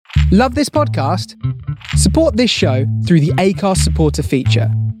Love this podcast? Support this show through the Acast supporter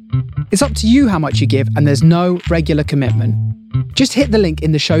feature. It's up to you how much you give, and there's no regular commitment. Just hit the link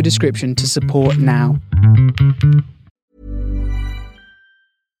in the show description to support now.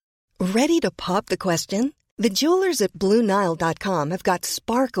 Ready to pop the question? The jewelers at BlueNile.com have got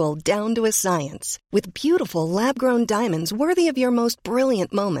sparkle down to a science with beautiful lab-grown diamonds worthy of your most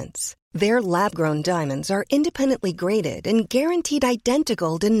brilliant moments. Their lab-grown diamonds are independently graded and guaranteed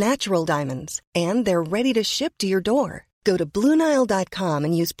identical to natural diamonds, and they're ready to ship to your door. Go to BlueNile.com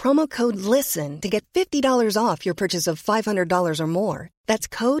and use promo code LISTEN to get $50 off your purchase of $500 or more. That's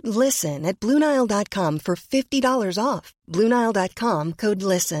code LISTEN at BlueNile.com for $50 off. BlueNile.com, code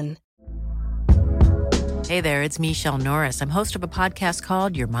LISTEN. Hey there, it's Michelle Norris. I'm host of a podcast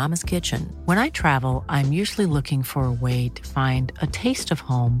called Your Mama's Kitchen. When I travel, I'm usually looking for a way to find a taste of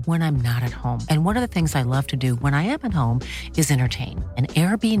home when I'm not at home. And one of the things I love to do when I am at home is entertain. And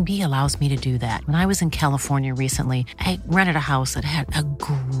Airbnb allows me to do that. When I was in California recently, I rented a house that had a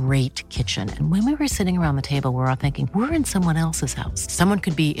great kitchen. And when we were sitting around the table, we're all thinking, we're in someone else's house. Someone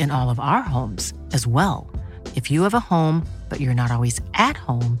could be in all of our homes as well. If you have a home, but you're not always at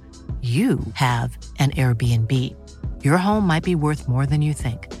home, you have an Airbnb. Your home might be worth more than you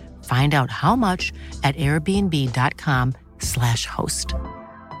think. Find out how much at airbnb.com/host.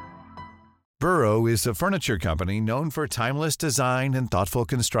 Burrow is a furniture company known for timeless design and thoughtful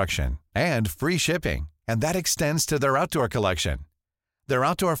construction and free shipping, and that extends to their outdoor collection. Their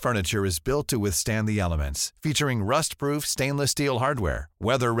outdoor furniture is built to withstand the elements, featuring rust-proof stainless steel hardware,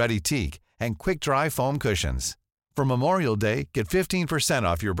 weather-ready teak, and quick-dry foam cushions. For Memorial Day, get 15%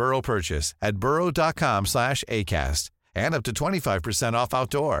 off your Burrow purchase at burrow.com/ACAST and up to 25% off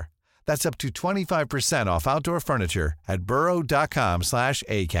outdoor. That's up to 25% off outdoor furniture at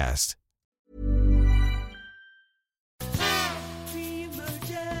burrow.com/ACAST.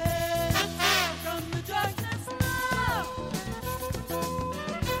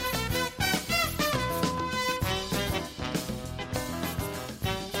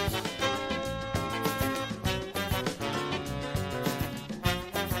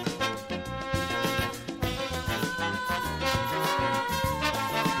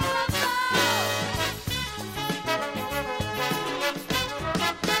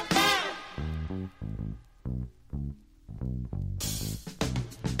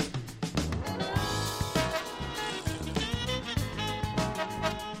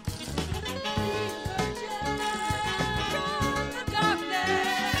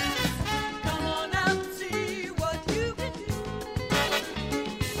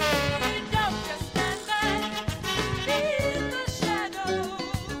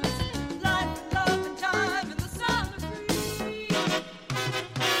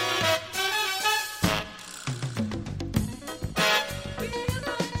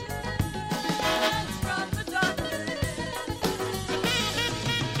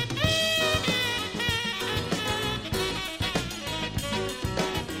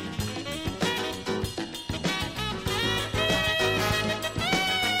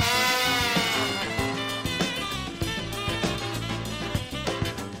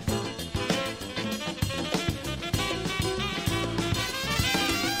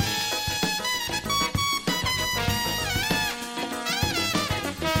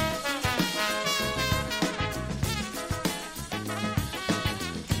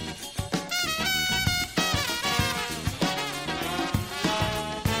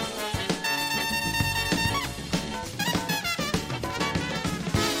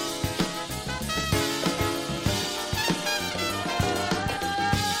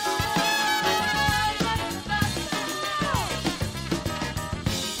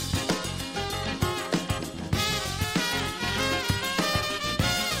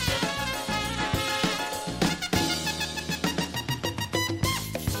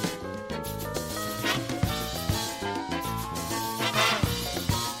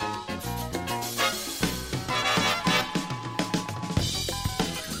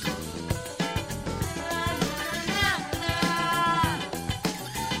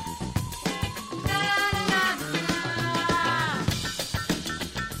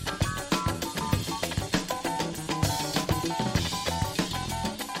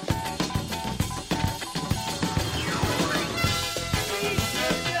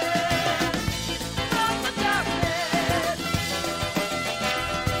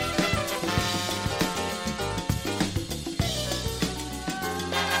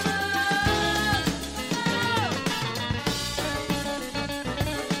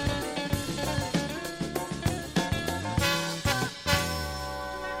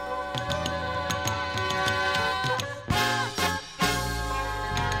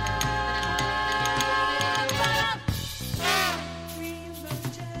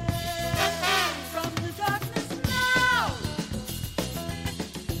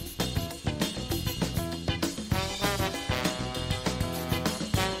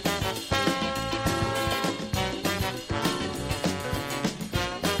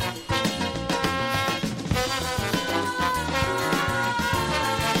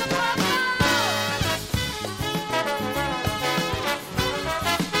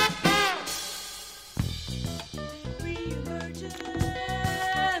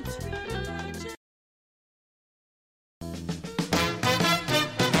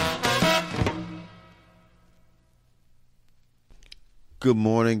 Good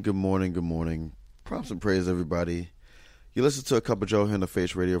morning, good morning, good morning. Props and praise, everybody. You listen to a Cup of Joe here on the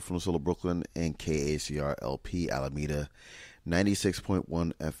Face Radio from Solo Brooklyn and KACR LP Alameda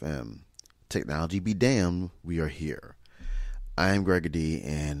 96.1 FM. Technology be damned, we are here. I am Gregor D,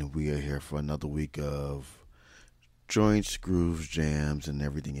 and we are here for another week of joints, grooves, jams, and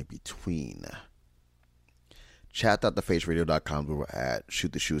everything in between. Chat.thefaceradio.com where we're at.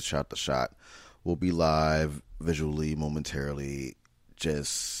 Shoot the shoot, shot the shot. We'll be live visually momentarily.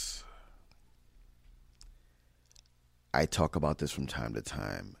 I talk about this from time to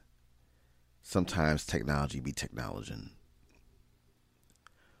time. Sometimes technology be technologin'.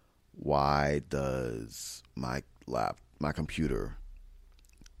 Why does my computer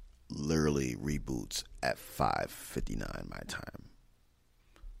literally reboots at 5:59 my time?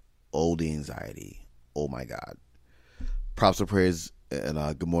 Oh, the anxiety. Oh my God. Props and praise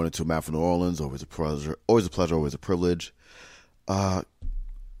and good morning to Matt from New Orleans. Always a pleasure, always a privilege.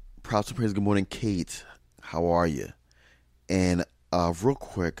 Props and praise, good morning, Kate. How are you? And real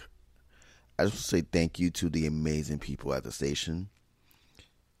quick, I just want to say thank you to the amazing people at the station.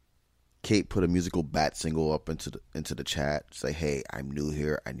 Kate put a musical bat single up into the chat. Say, hey, I'm new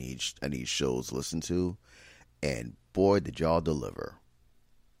here. I need shows to listen to. And boy, did y'all deliver.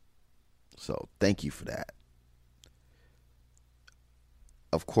 So thank you for that.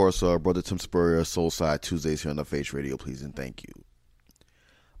 Of course, Brother Tim Spurrier, Soulside Tuesdays here on the Face Radio, please and thank you.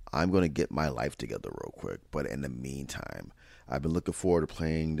 I'm going to get my life together real quick, but in the meantime, I've been looking forward to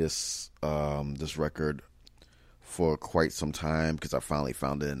playing this record for quite some time because I finally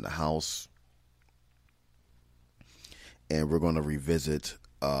found it in the house. And we're going to revisit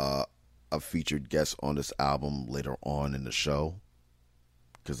a featured guest on this album later on in the show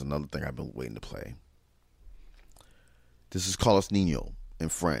because another thing I've been waiting to play. This is Carlos Nino and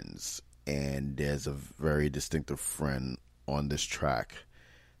Friends, and there's a very distinctive friend on this track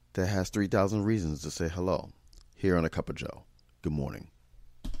that has 3,000 reasons to say hello here on A Cup of Joe. Good morning.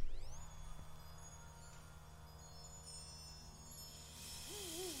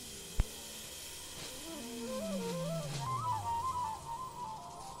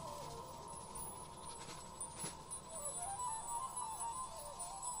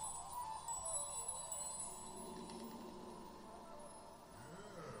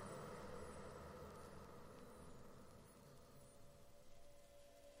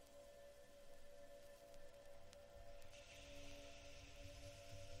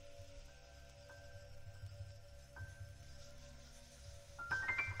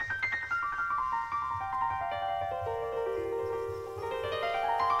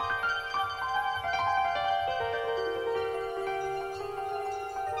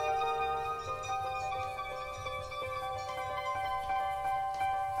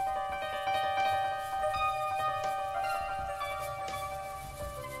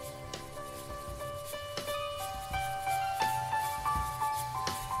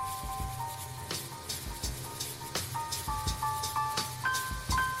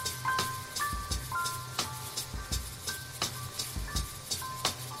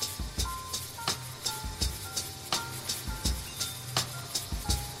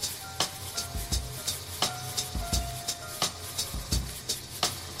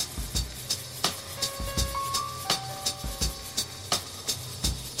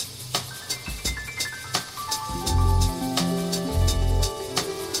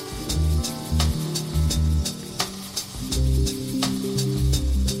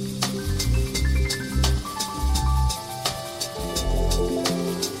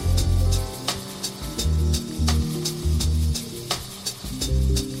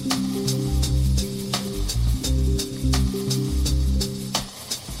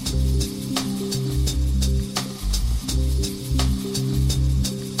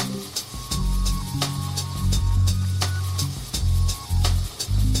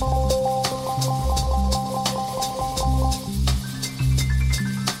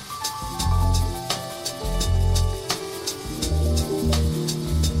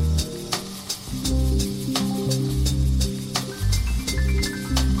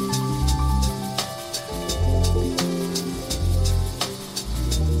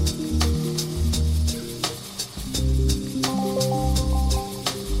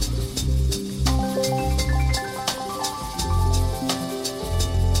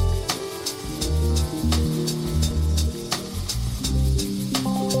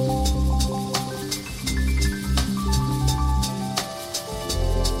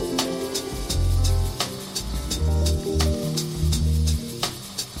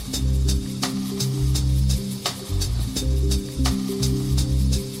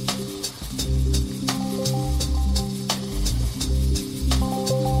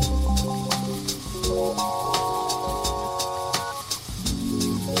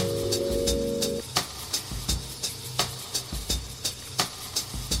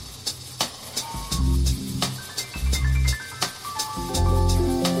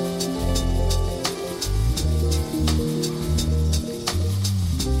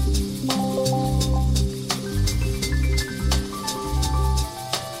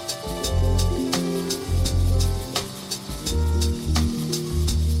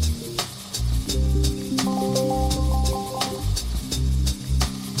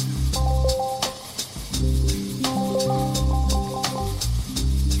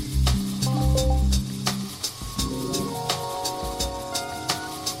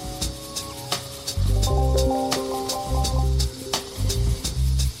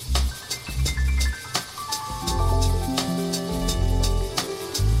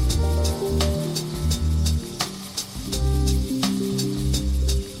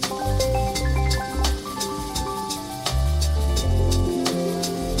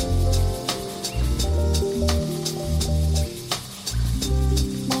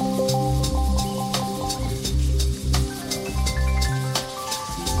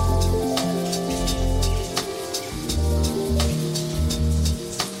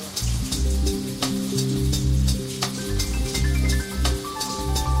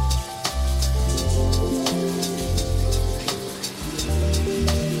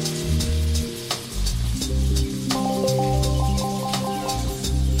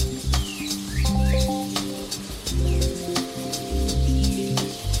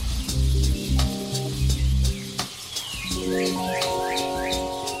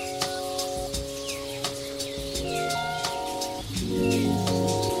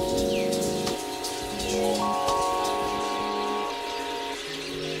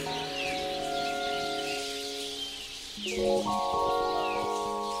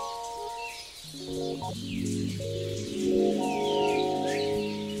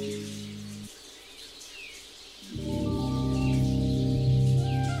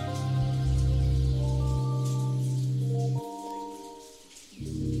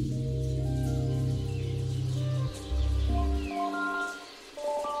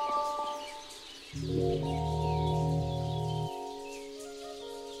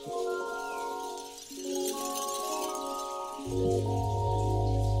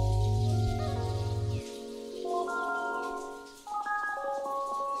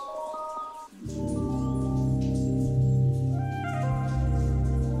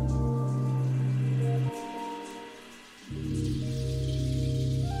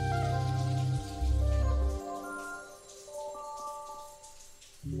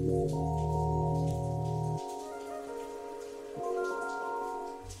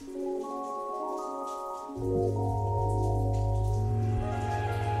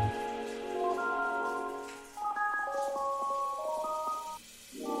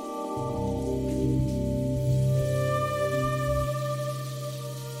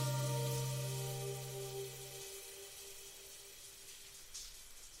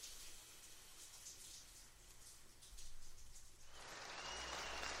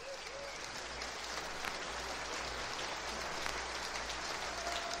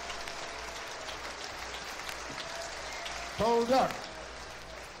 Hold up.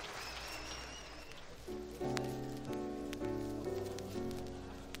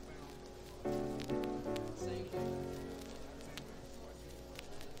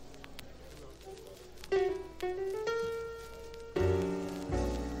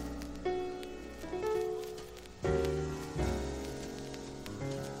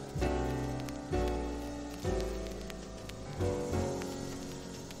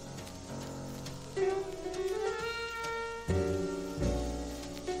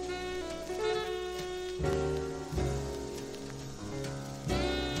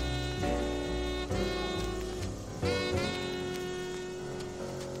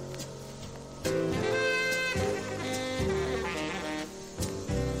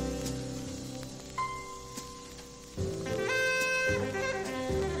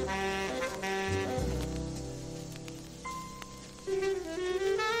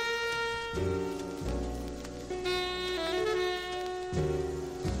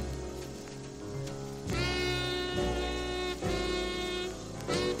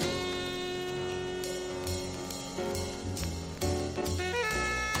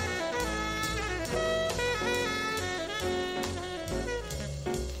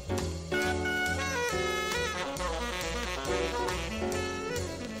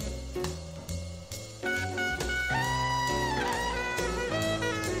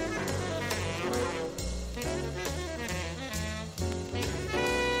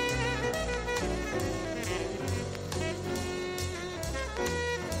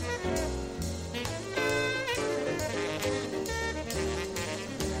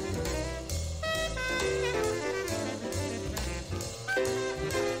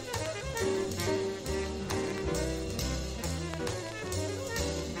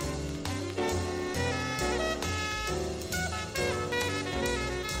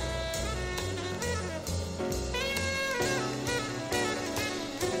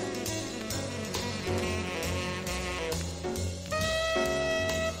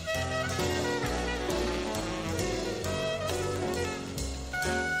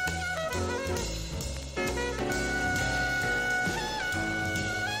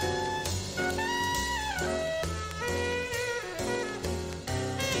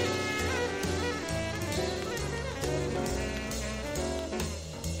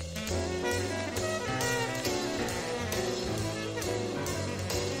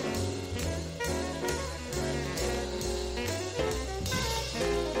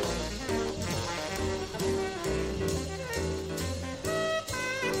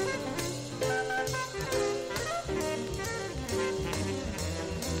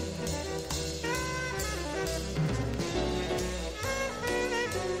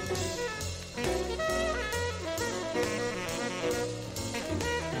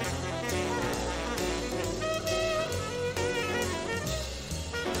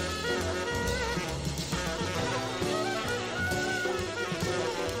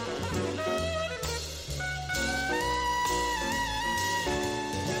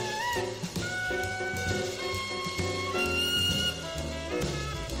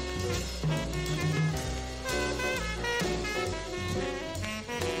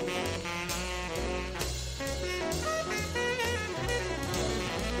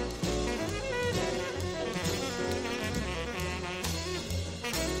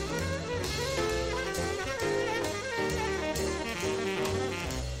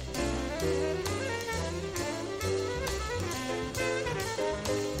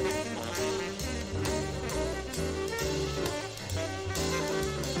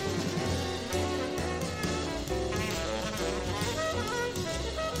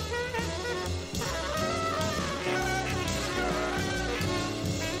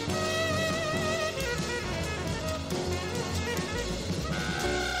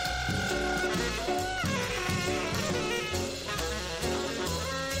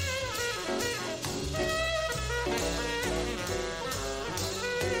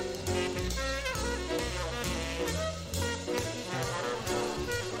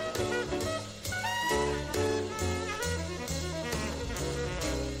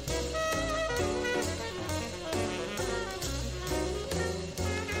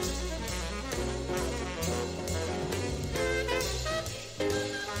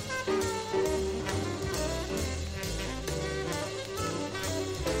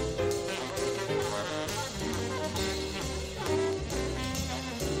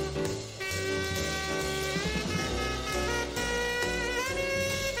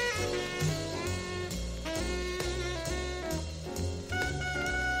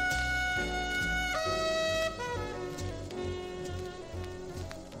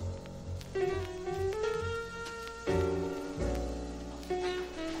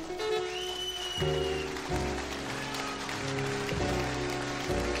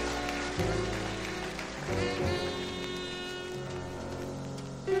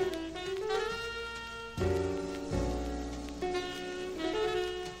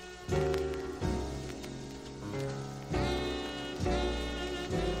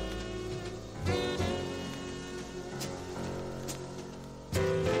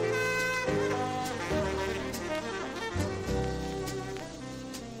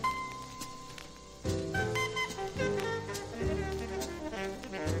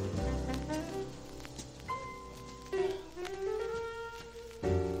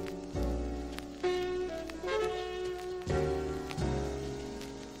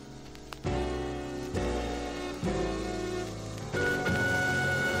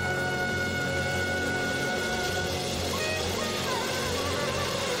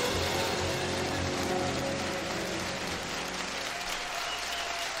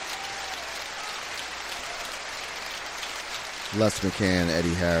 Les McCann,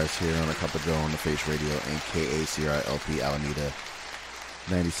 Eddie Harris here on a Cup of Joe on the Face Radio and KACRLP Alameda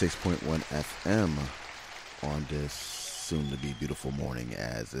 96.1 FM on this soon-to-be beautiful morning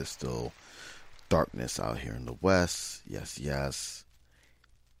as there's still darkness out here in the west. Yes, yes.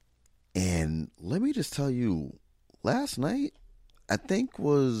 And let me just tell you, last night, I think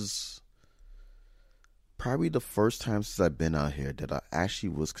was probably the first time since I've been out here that I actually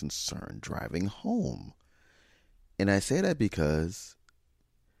was concerned driving home. And I say that because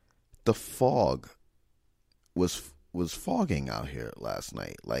the fog was fogging out here last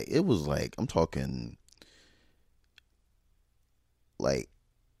night. Like, it was like, I'm talking like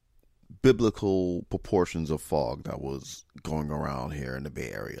biblical proportions of fog that was going around here in the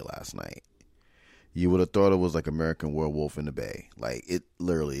Bay Area last night. You would have thought it was like American Werewolf in the Bay. Like, it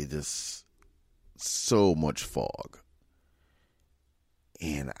literally just so much fog.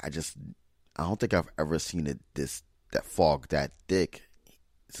 And I don't think I've ever seen that fog that thick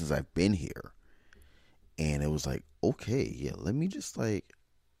since I've been here. And it was like, okay, yeah, let me just like,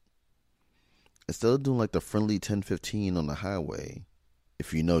 instead of doing like the friendly 10-15 on the highway,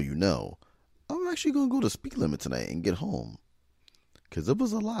 if you know, you know, I'm actually going to go to speed limit tonight and get home. Because it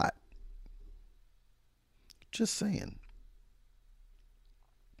was a lot. Just saying.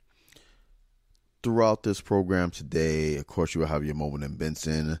 Throughout this program today, of course, you will have your moment in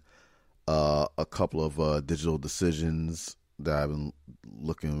Benson. A couple of digital decisions that I've been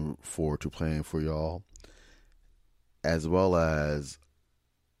looking forward to playing for y'all, as well as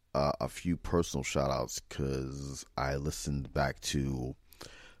a few personal shout outs because I listened back to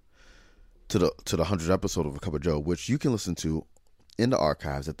the 100th episode of A Cup of Joe, which you can listen to in the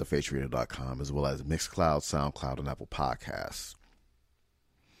archives at thefaceradio.com, as well as Mixcloud, SoundCloud, and Apple Podcasts.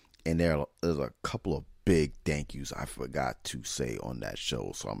 And there's a couple of big thank yous I forgot to say on that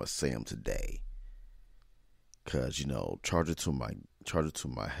show, so I'm gonna say them today. Cause charge it to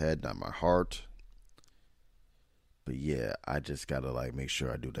my head, not my heart. But yeah, I just gotta make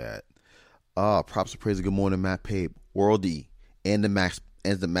sure I do that. Props and praise and good morning, Matt Pape, Worldie, and the Matt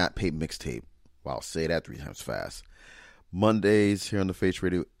Pape mixtape. Wow, say that 3 times fast. Mondays here on the Face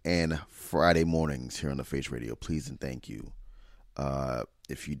Radio and Friday mornings here on the Face Radio. Please and thank you.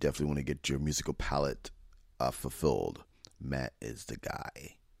 If you definitely want to get your musical palette fulfilled, Matt is the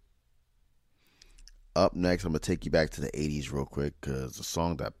guy. Up next, I'm going to take you back to the 80s real quick because a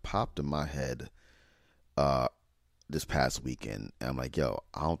song that popped in my head this past weekend. And I'm like, yo,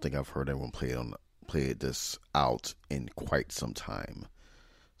 I don't think I've heard anyone play this out in quite some time.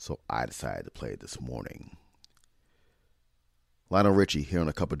 So I decided to play it this morning. Lionel Richie here on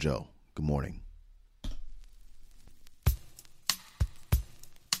A Cup of Joe. Good morning.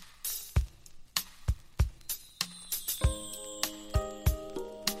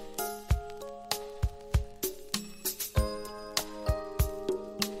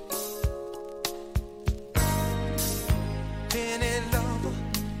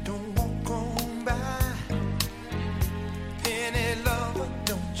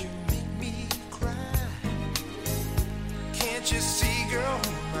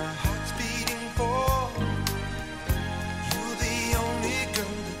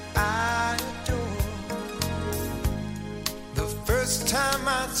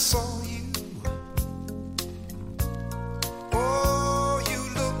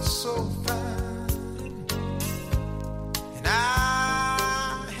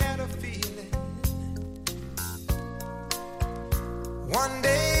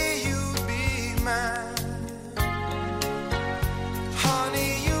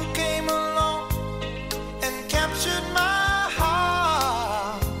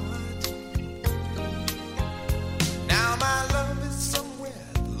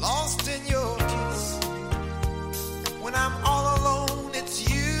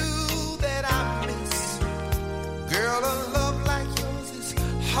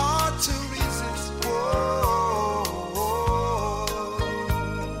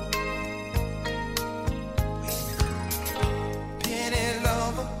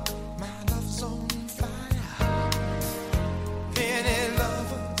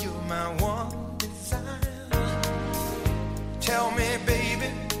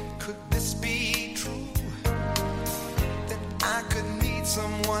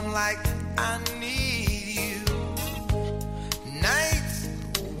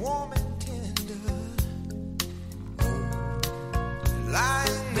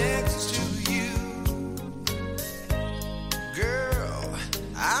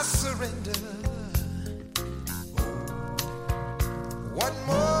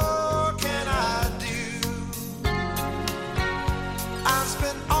 I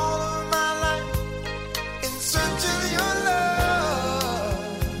spent all of my life in search of your love.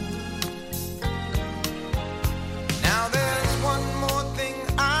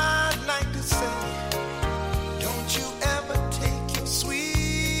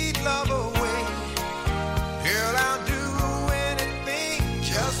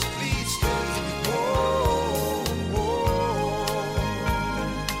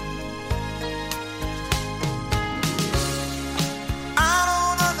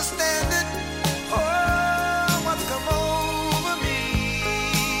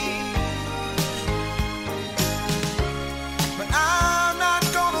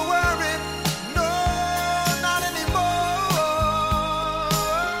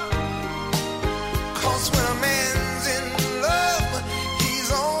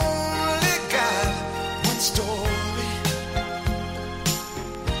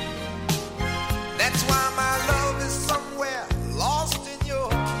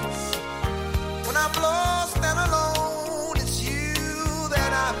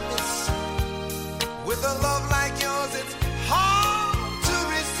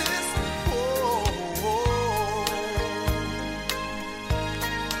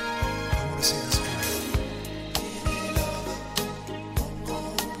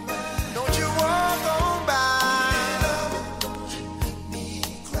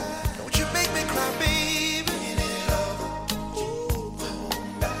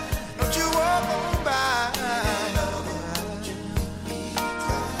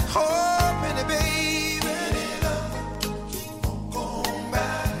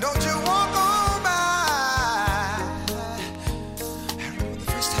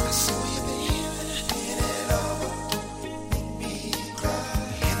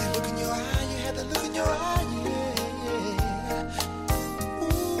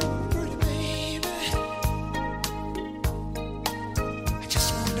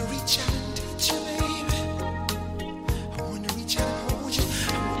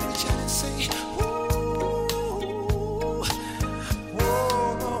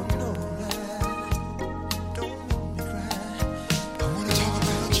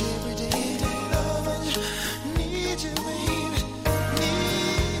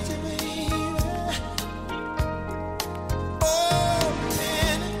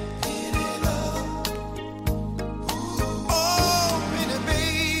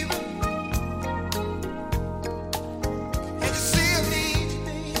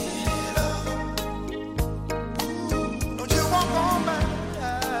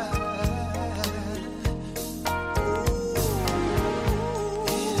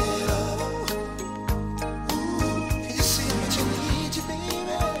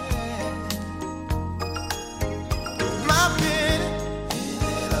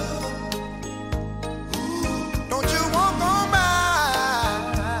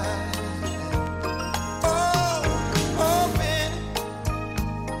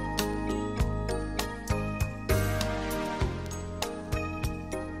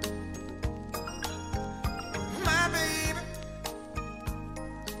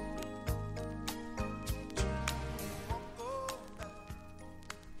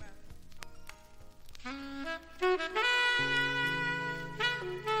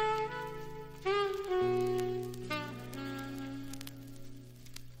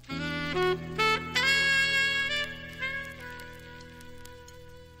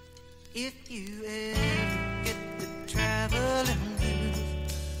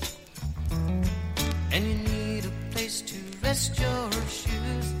 test your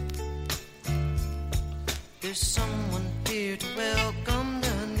shoes. There's someone here to welcome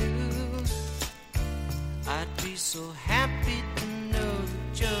the news. I'd be so happy to know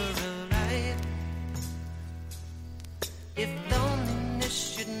that you're alive. If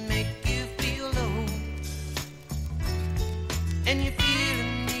loneliness should make you feel low, and you feel a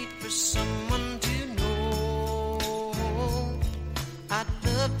need for someone to know, I'd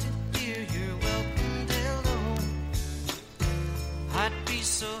love to hear your welcome hello. I'd be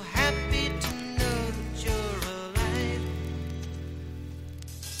so happy to know that you're alive.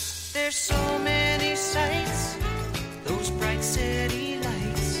 There's so many sights, those bright city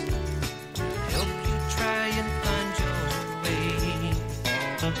lights, help you try and find your way.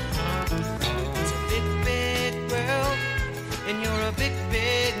 It's a big, big world, and you're a big,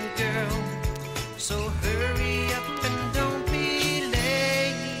 big girl, so hurry up and don't be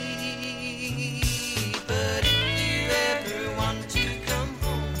late. But if you ever want to come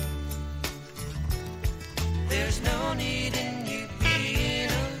home, there's no need in you being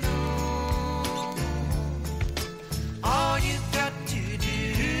alone. All you got to do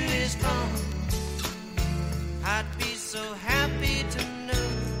is come. I'd be so happy to know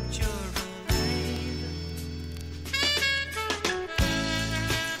that you're alive.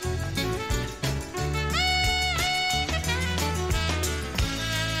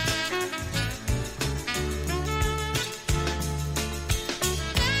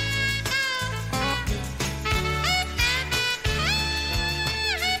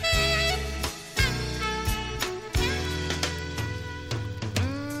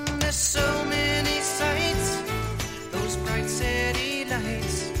 There's so many sights, those bright city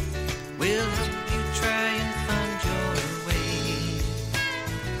lights will help you try and find your way.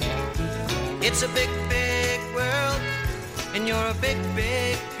 It's a big, big world, and you're a big,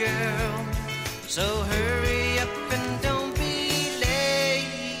 big girl, so hurry up and don't be late.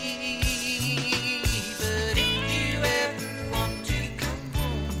 But if you ever want to come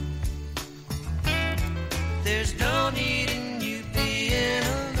home, there's no need in you being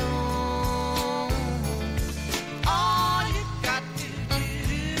alone. All you got to do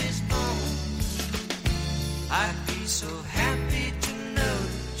is phone. I'd be so happy to know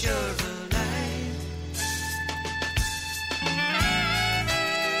that you're alive.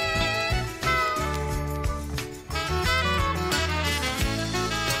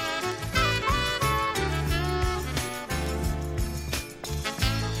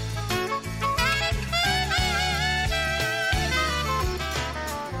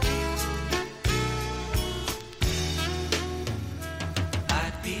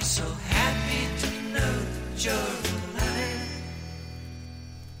 I'd be so happy to know that you're alive.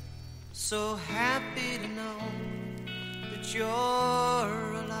 So happy to know that you're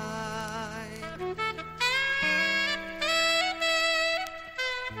alive.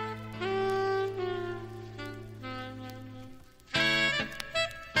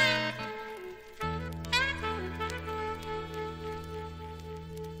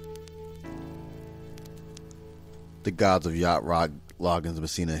 The gods of yacht rock, Loggins,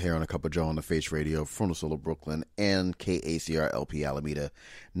 Messina here on a Cup of Joe on the Face Radio from the Soul of Brooklyn and KACR LP Alameda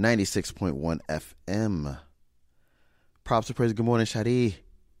 96.1 FM. Props to praise. Good morning, Shadi.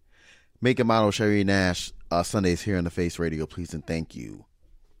 Make a model, Sherry Nash. Sundays here on the Face Radio. Please and thank you.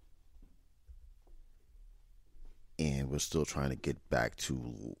 And we're still trying to get back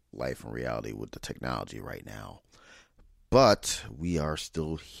to life and reality with the technology right now. But we are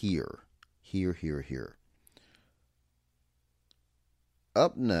still here. Here.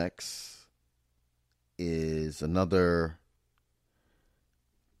 Up next is another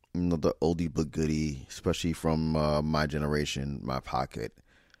oldie but goodie, especially from my generation, my pocket.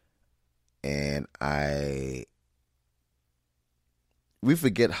 And we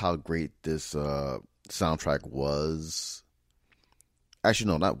forget how great this soundtrack was.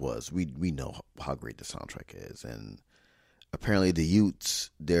 Actually, no, not was. We know how great the soundtrack is. And apparently the youths,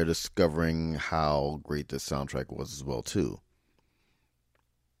 they're discovering how great this soundtrack was as well, too.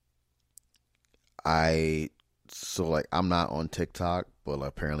 I'm not on TikTok, but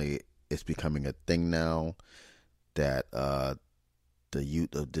apparently it's becoming a thing now that the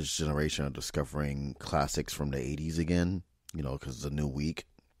youth of this generation are discovering classics from the 80s again, because it's a new week.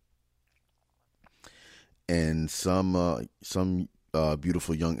 And some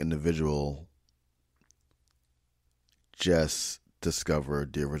beautiful young individual just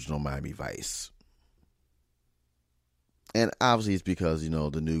discovered the original Miami Vice. And obviously it's because,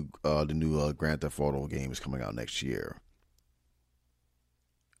 the new Grand Theft Auto game is coming out next year.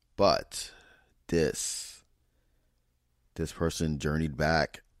 But this person journeyed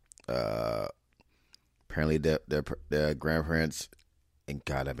back Apparently, their grandparents, and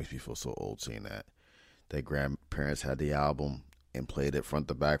God, that makes me feel so old saying that. Their grandparents had the album and played it front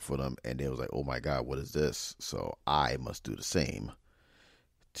to back for them, and they was like, oh my God, what is this? So I must do the same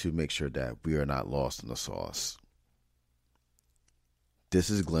to make sure that we are not lost in the sauce. This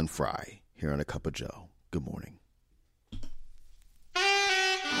is Glenn Fry here on A Cup of Joe. Good morning.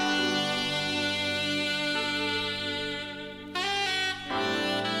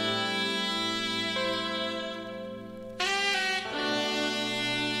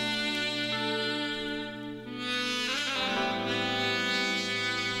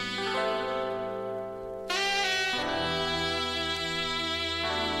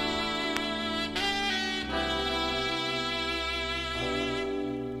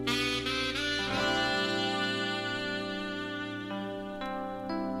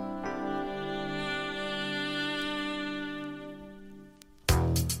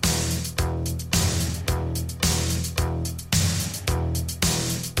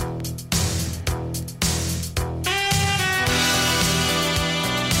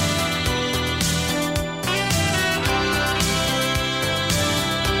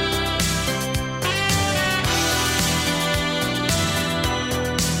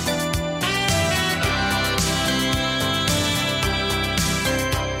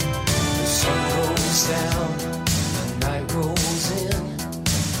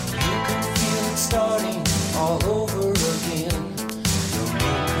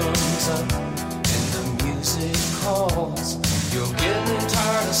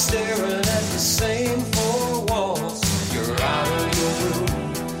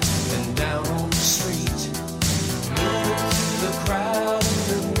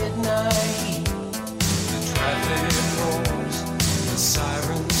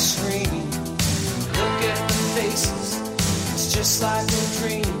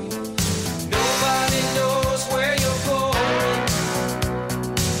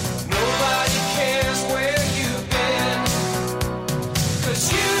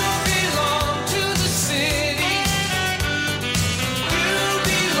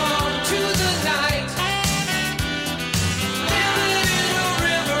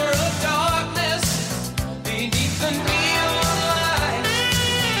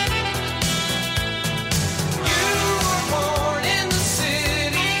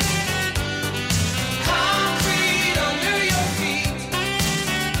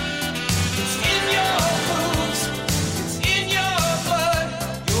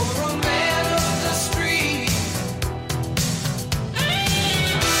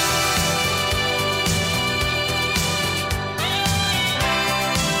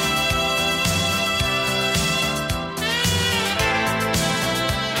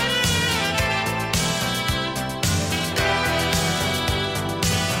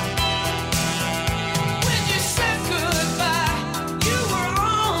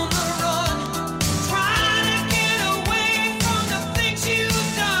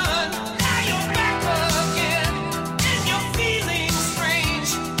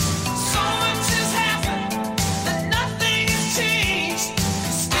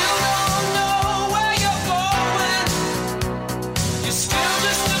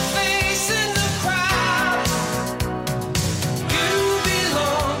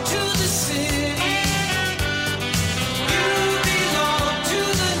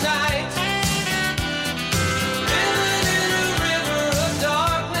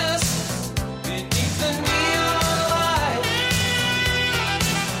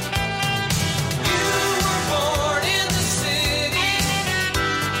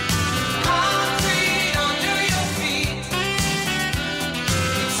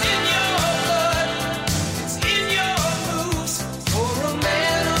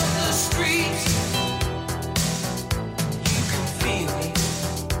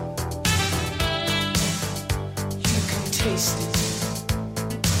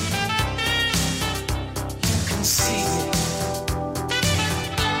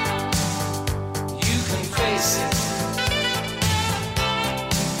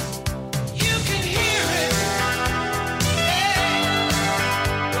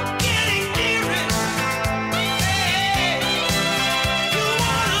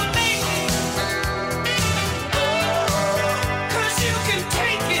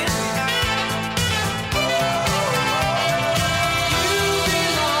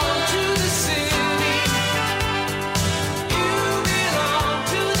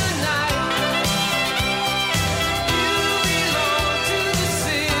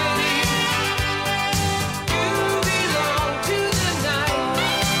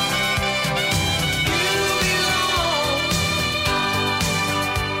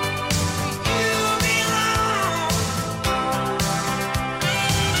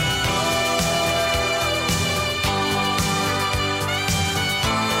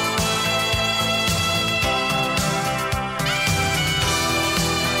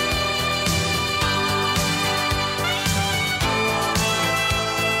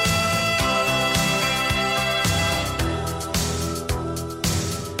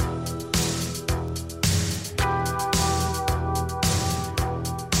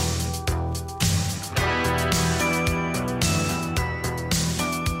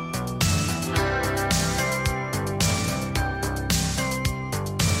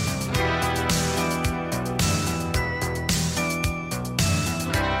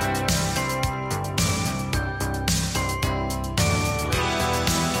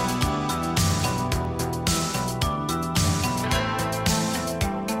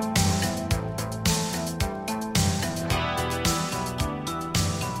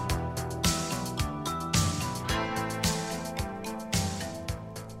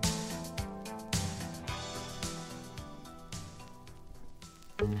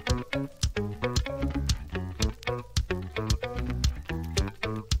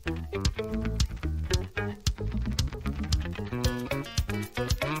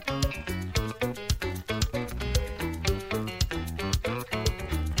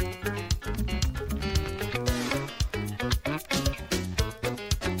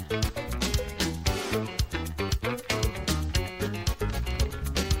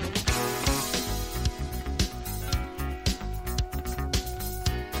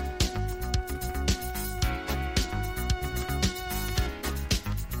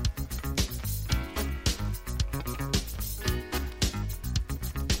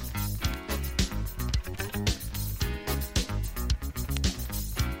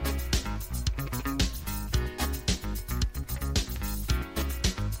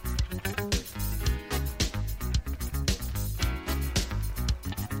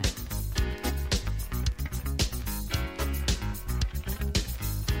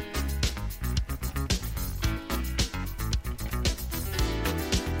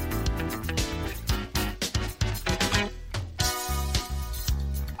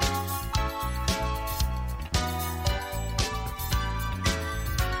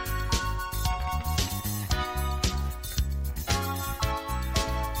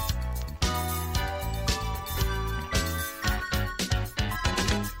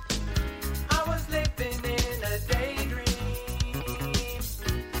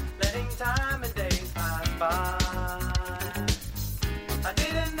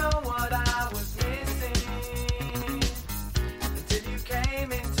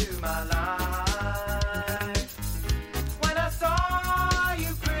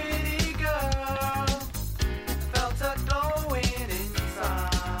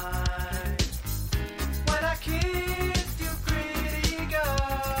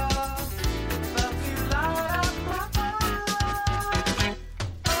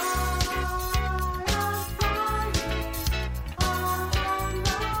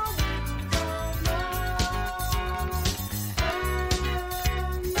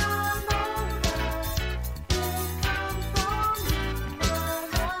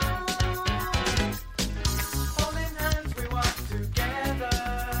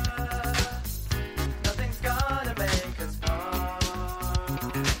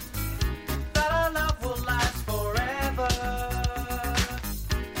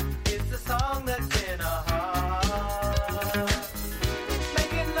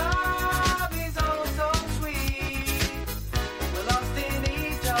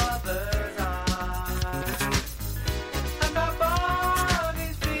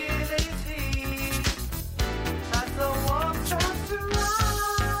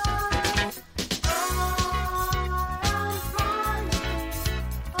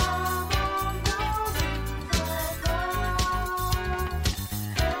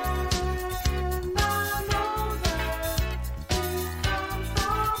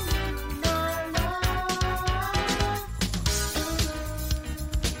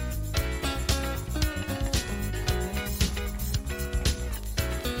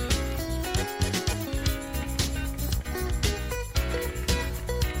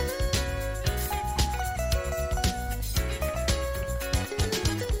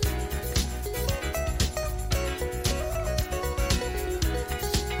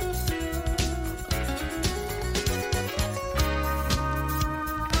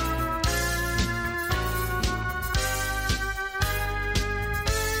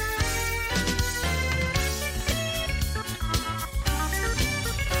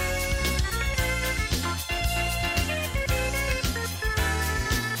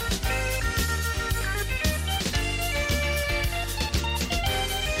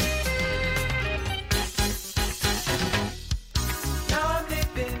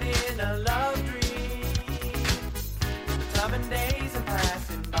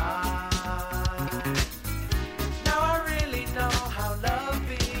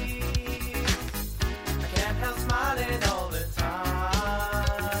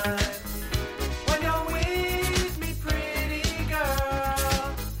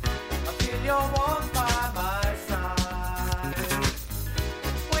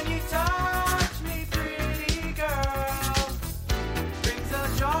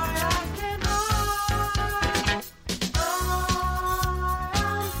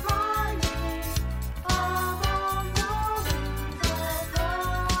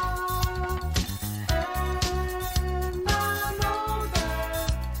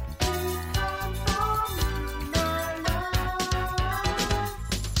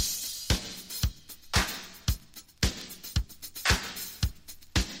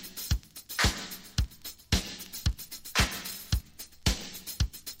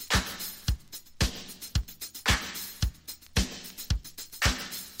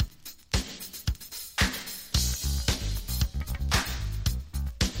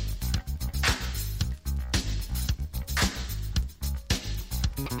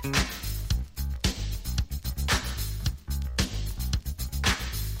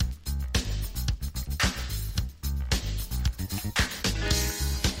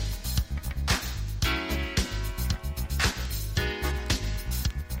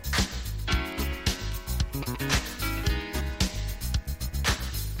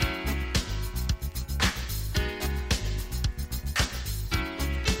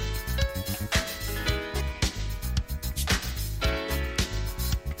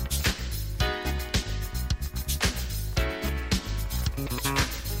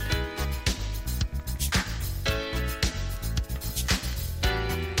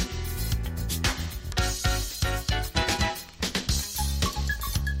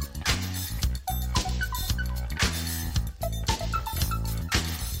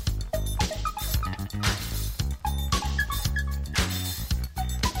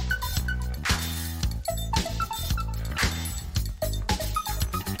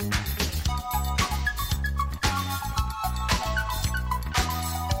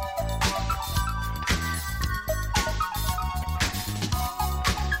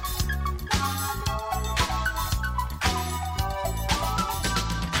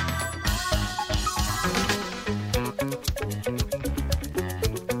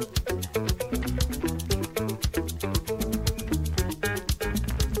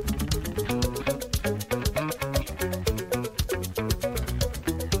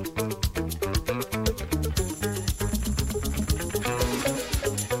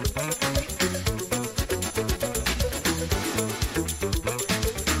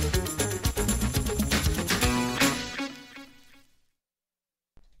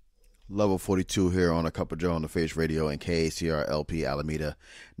 Level 42 here on A Cup of Joe on the Face Radio and KACR-LP Alameda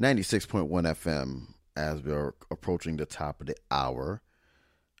 96.1 FM as we're approaching the top of the hour.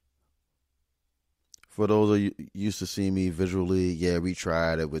 For those of you used to see me visually, yeah, we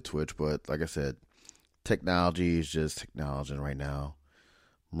tried it with Twitch, but like I said, technology is just technology right now.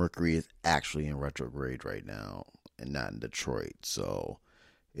 Mercury is actually in retrograde right now and not in Detroit, so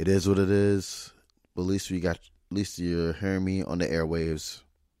it is what it is. But at least you're hearing me on the airwaves.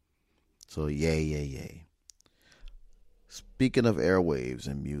 So yay. Speaking of airwaves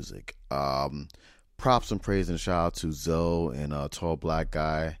and music, props and praise and shout out to Zoe and Tall Black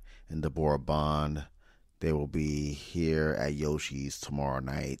Guy and Deborah Bond. They will be here at Yoshi's tomorrow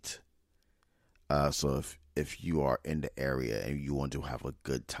night. So if you are in the area and you want to have a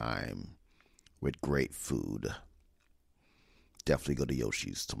good time with great food, definitely go to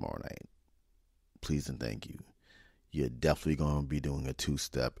Yoshi's tomorrow night. Please and thank you. You're definitely going to be doing a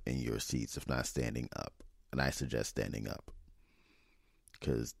two-step in your seats, if not standing up. And I suggest standing up.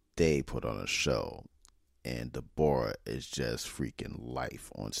 Because they put on a show. And Deborah is just freaking life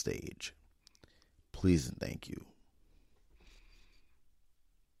on stage. Please and thank you.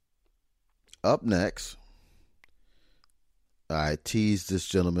 Up next, I teased this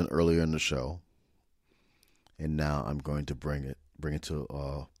gentleman earlier in the show. And now I'm going to bring it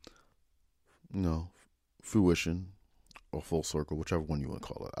to, fruition. Or full circle, whichever one you want to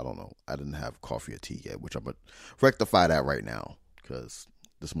call it. I don't know. I didn't have coffee or tea yet, which I'm going to rectify that right now because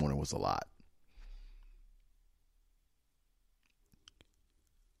this morning was a lot.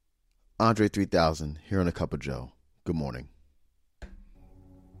 Andre 3000 here on A Cup of Joe. Good morning.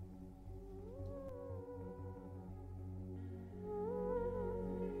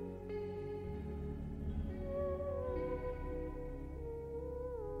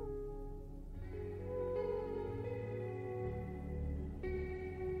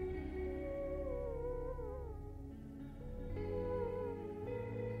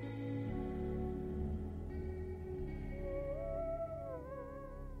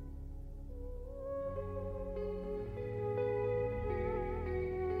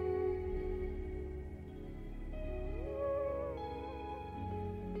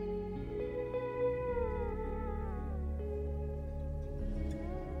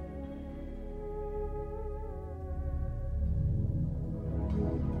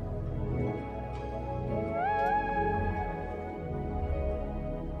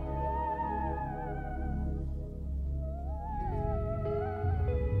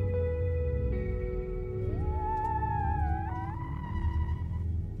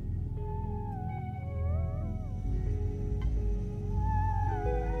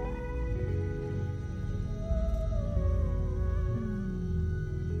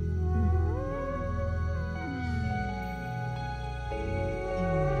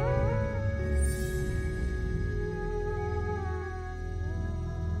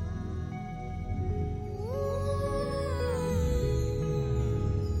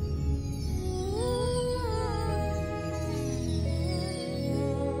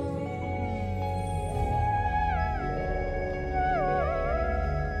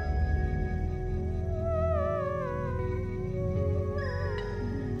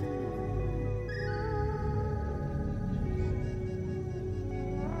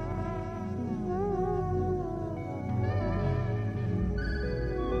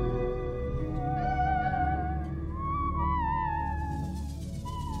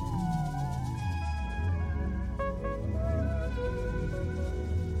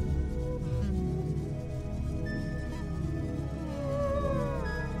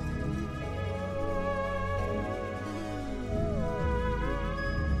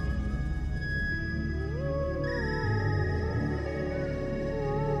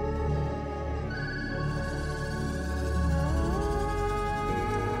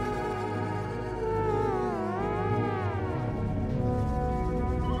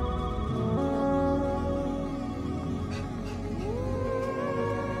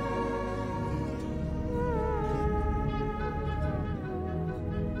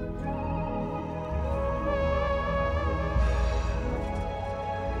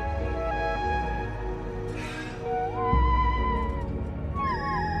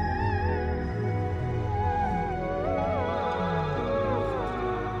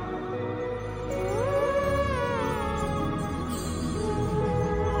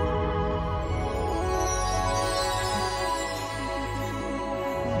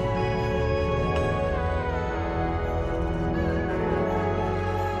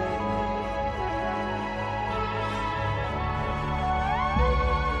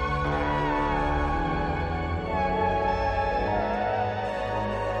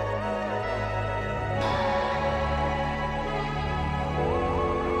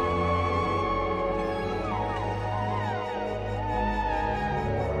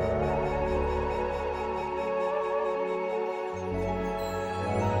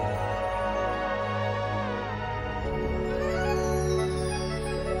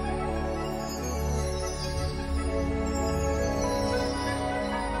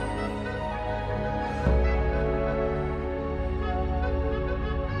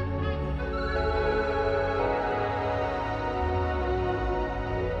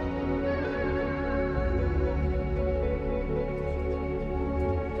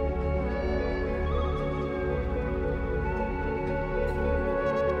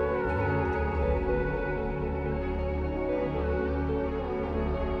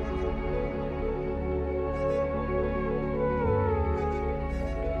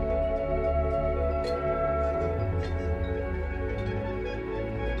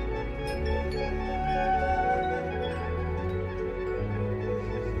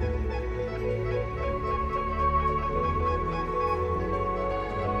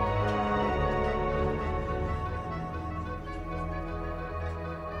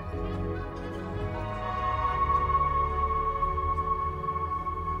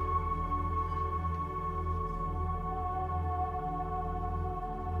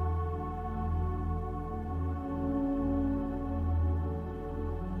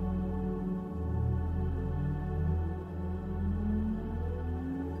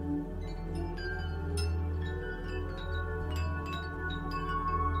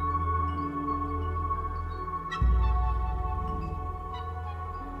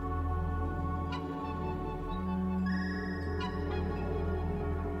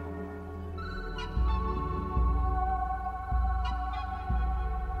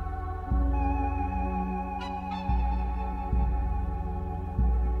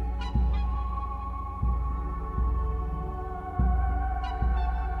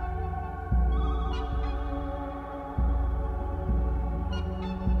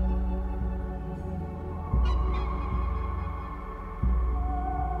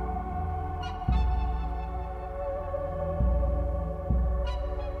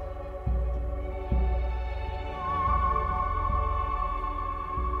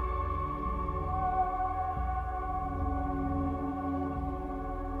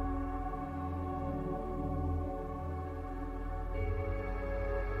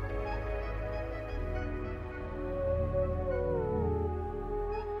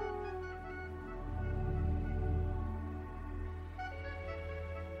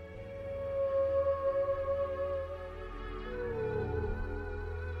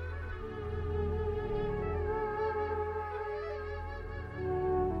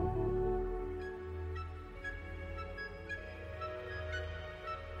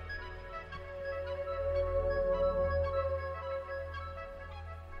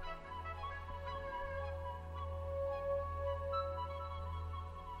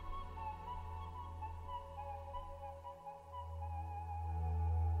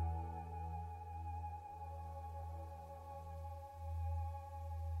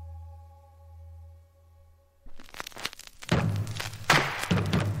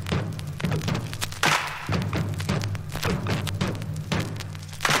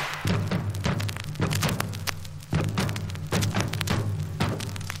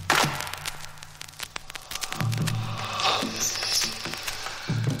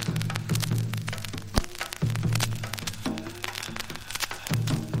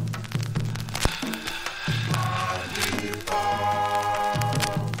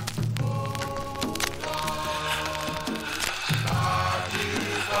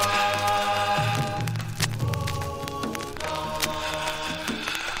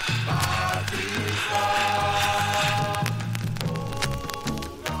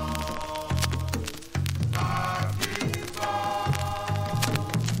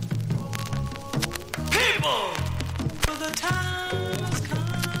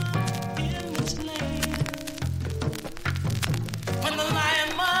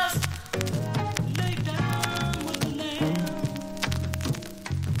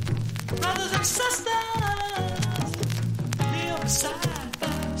 Brothers and sisters, live side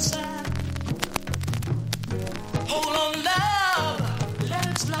by side. Hold on, love, let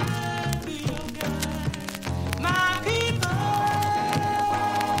its light be your guide. My people,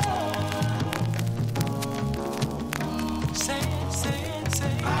 say it, say it,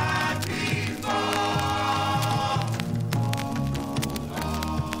 say it. My people,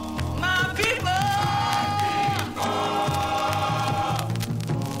 my people.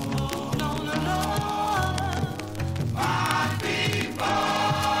 Hold on to love. My people.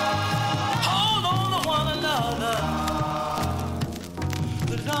 Hold on to one another.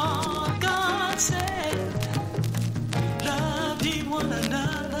 The Lord God said, love ye one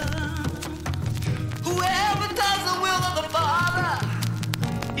another. Whoever does the will of the Father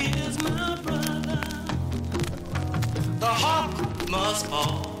is my brother. The hawk must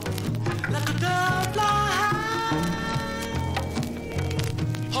fall like a dove fly high.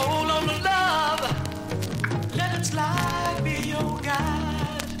 Hold on to love, let its light be your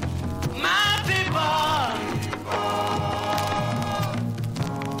guide. My people,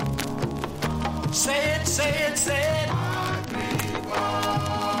 say it, say it, say it. My people,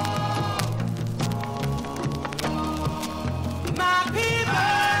 my people,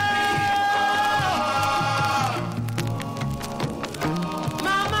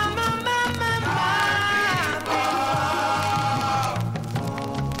 my, my, my, my, my,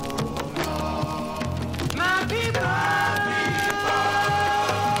 my people,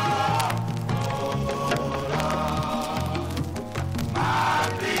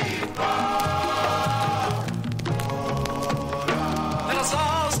 let us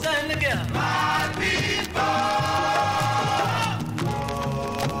all stand together. My people,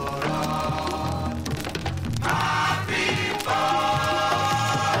 my people.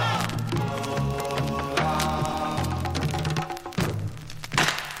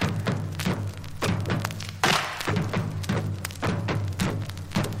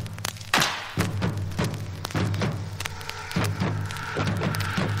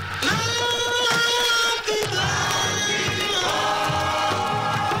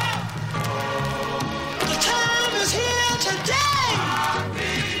 The time is here today.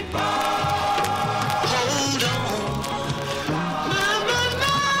 Hold on, my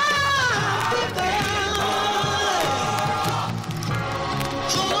people.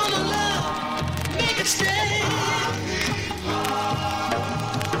 Hold on to love, make it stay.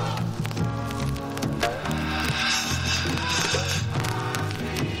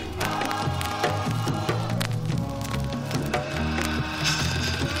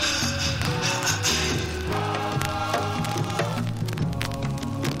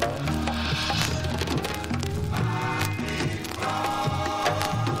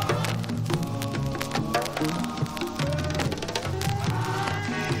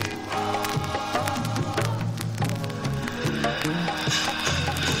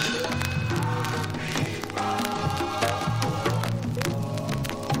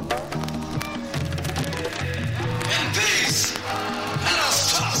 In peace, let us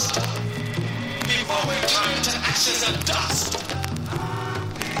trust before we turn to ashes and dust.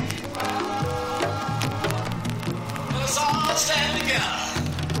 Let us all stand together.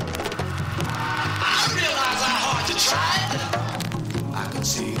 I realize how hard you tried. I can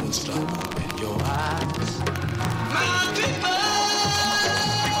see the struggle in your eyes. My people.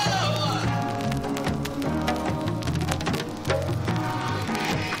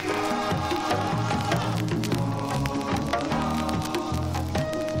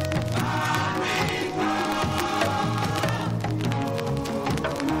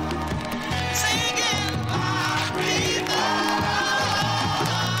 Say again, my people.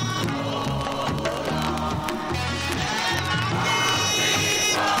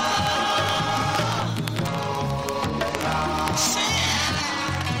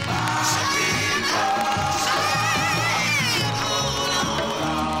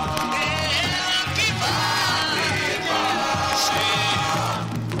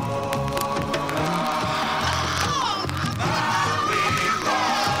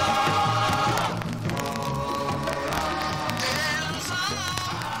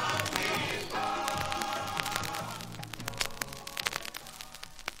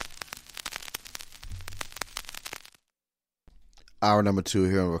 Hour number 2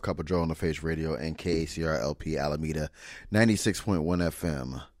 here on Cup of J.O.E. on the Face Radio and KACR-LP Alameda 96.1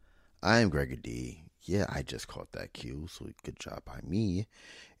 FM. I am gregordeee. Yeah, I just caught that cue, so good job by me.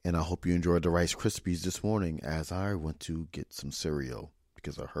 And I hope you enjoyed the Rice Krispies this morning as I went to get some cereal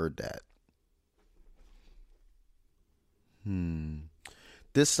because I heard that.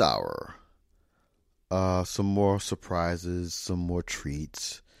 This hour, some more surprises, some more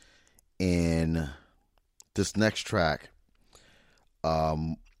treats, And this next track,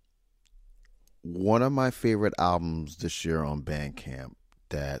 one of my favorite albums this year on Bandcamp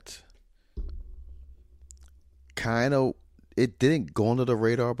that kind of, it didn't go under the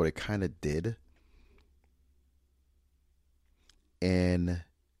radar, but it kind of did. And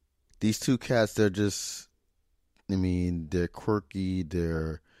these two cats, they're just, I mean, they're quirky,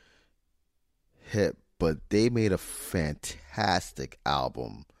 they're hip, but they made a fantastic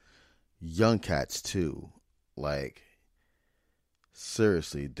album. Young cats too. Like,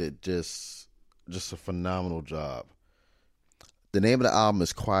 seriously, did just a phenomenal job. The name of the album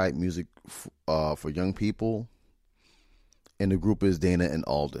is Quiet Music for Young People, and the group is Dana and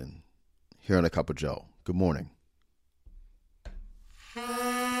Alden. Here on A Cup of Joe. Good morning.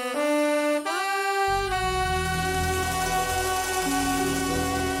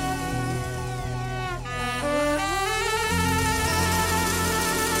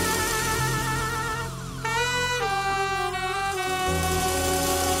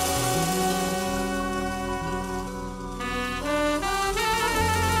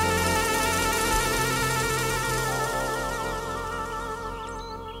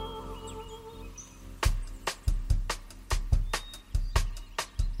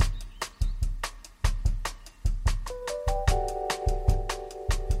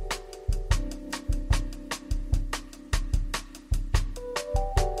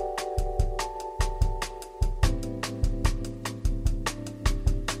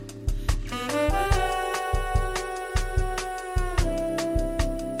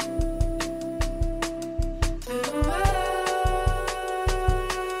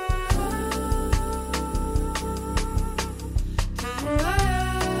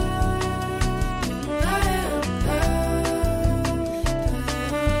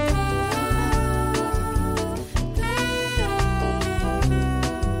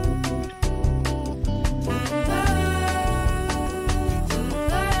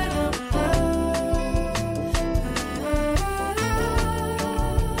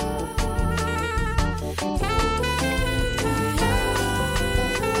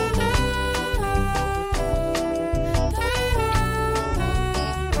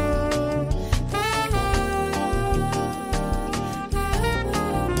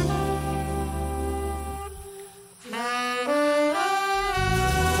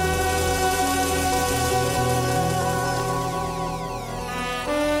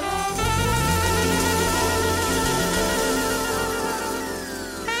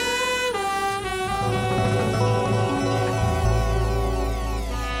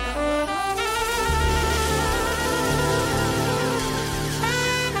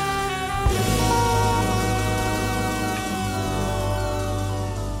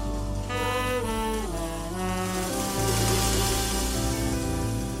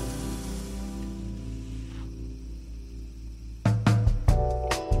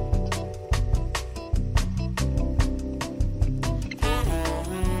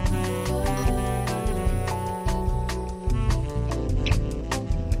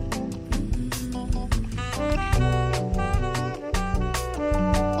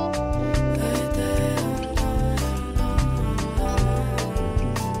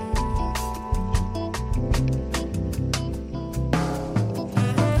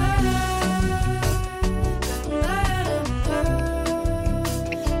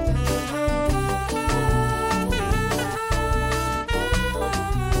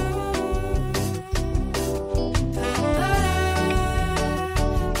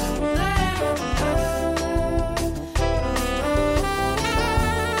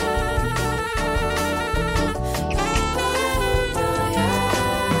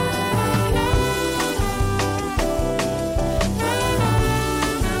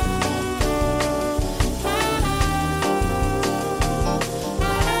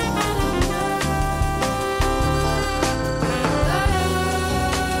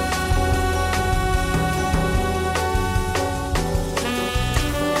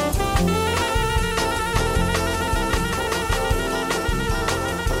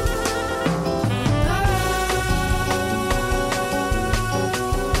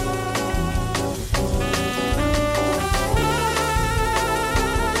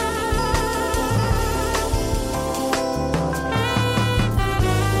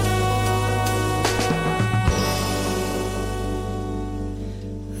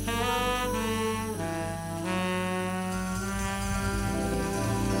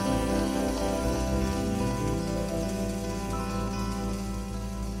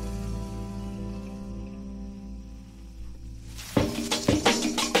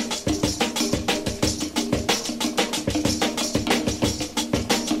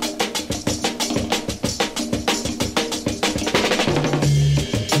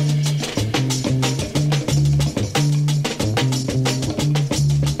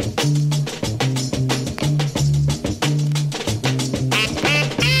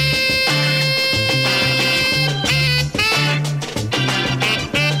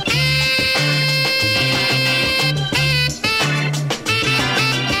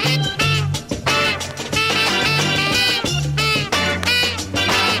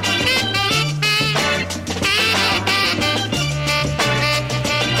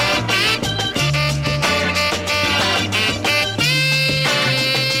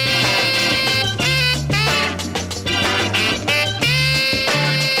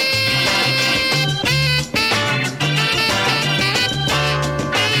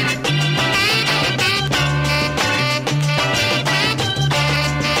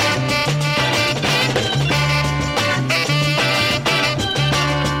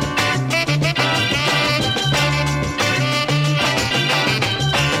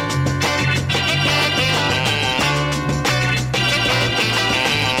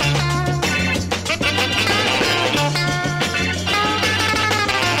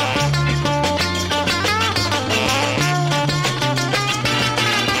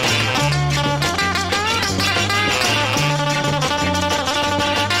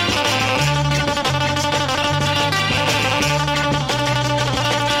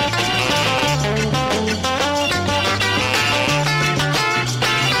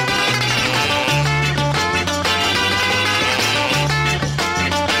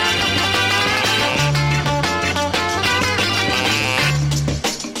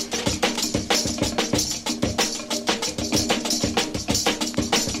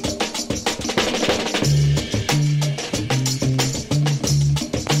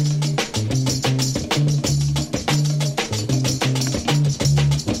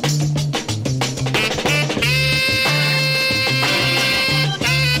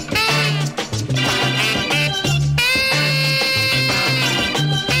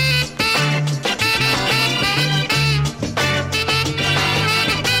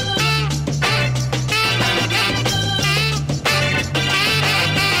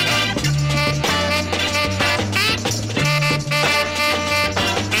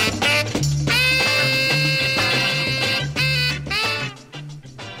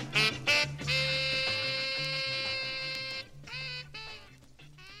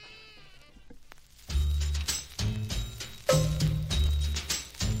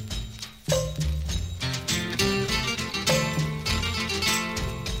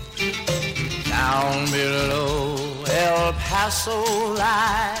 Down below El Paso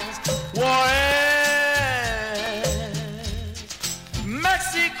lies Juarez.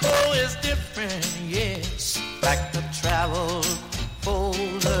 Mexico is different, yes, like the travel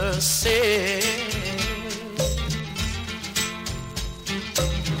folder says.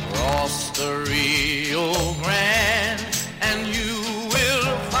 Cross the Rio Grande and you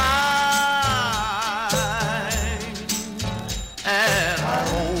will find an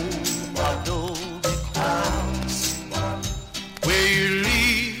old adobe house where you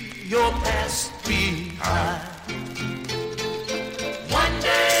leave your past behind. One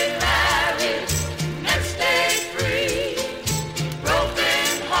day married, next day free,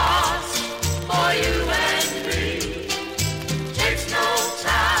 broken hearts for you and me. Takes no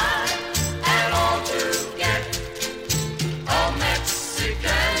time at all to get a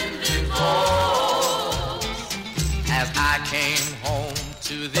Mexican divorce. As I came home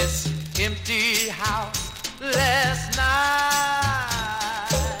to this empty house last night,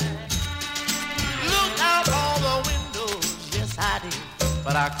 looked out all the windows, yes I did,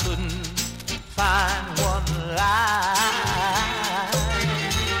 but I couldn't find one light.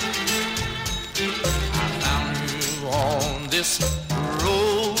 I found you on this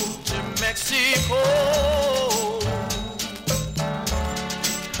road to Mexico,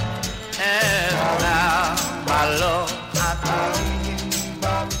 and now, my love, I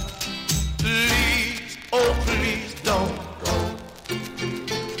please, oh please don't go.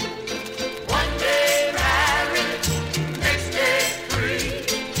 One day married, next day free,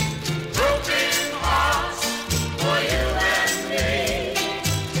 broken hearts for you and me.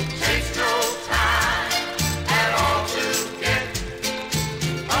 Takes no time at all to get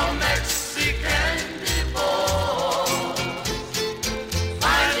a Mexican divorce.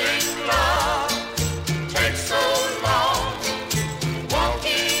 Finding love takes so long.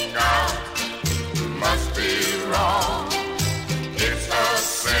 Walking out must be wrong. It's a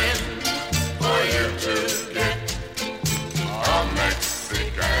sin for you to get a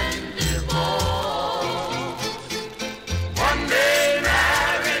Mexican divorce. One day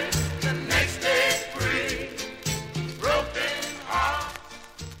married, the next day free. Broken heart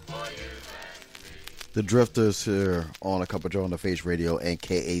for you and me. The Drifters here on A Cup of J.O.E. on the Face Radio and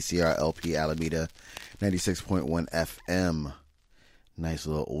KACR LP Alameda 96.1 FM. Nice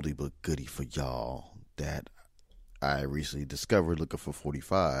little oldie but goodie for y'all that I recently discovered looking for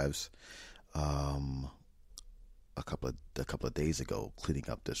 45s a couple of days ago, cleaning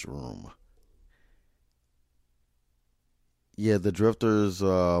up this room. Yeah, the Drifters,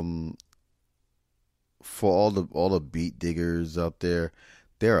 for all the beat diggers out there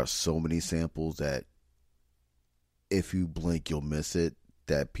are so many samples that if you blink you'll miss it,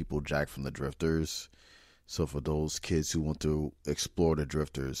 that people jack from the Drifters. So for those kids who want to explore the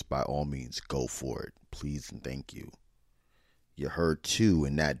Drifters, by all means, go for it. Please and thank you. You heard two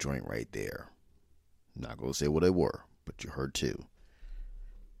in that joint right there. I'm not going to say what they were, but you heard two.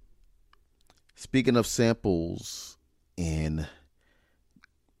 Speaking of samples and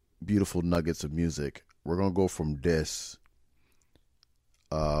beautiful nuggets of music, we're going to go from this,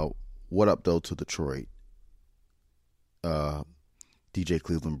 What Up Though, to Detroit. DJ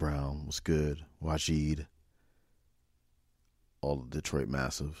Cleveland Brown was good. Wajid. All of Detroit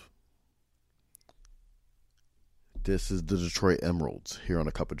Massive. This is the Detroit Emeralds here on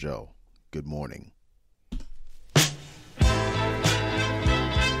A Cup of J.O.E. Good morning.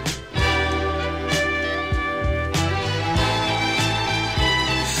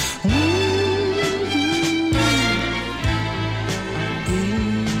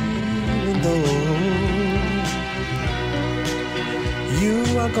 Even though you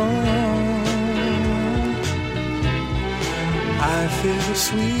are gone, I feel the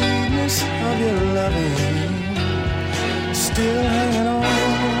sweetness of your loving still hanging on.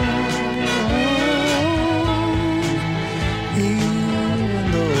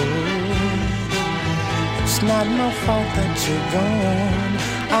 Even though it's not my fault that you're gone,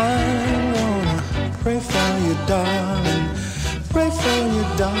 I'm gonna pray for you, darling. Pray for you,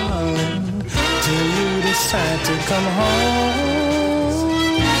 darling, till you decide to come home.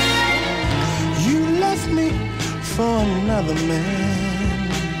 You left me for another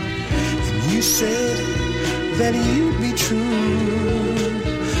man, and you said that you'd be true.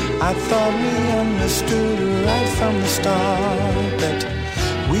 I thought we understood right from the start that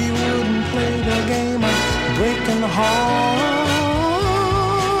we wouldn't play the game of breaking hearts.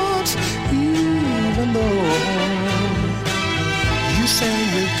 Even though you say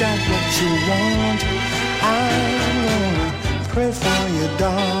you got what you want, I'm gonna pray for you,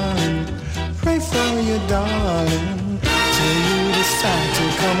 darling. Pray for you, darling, till you decide to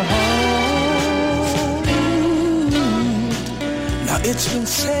come home. It's been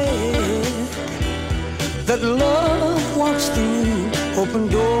said that love walks through open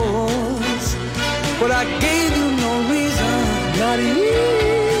doors, but I gave you no reason, not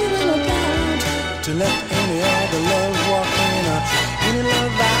even a doubt, to let any other love walk in or any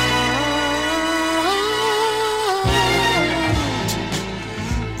love out.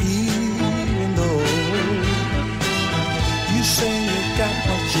 Even though you say you got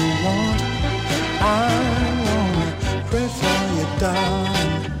what you want, I wanna pray for you,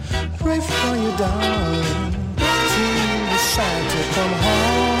 darling, pray for you, darling, till you decide to come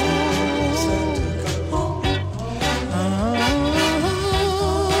home.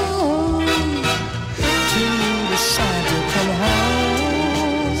 Till you decide to come home.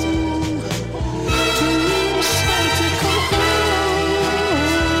 Till you decide to come home.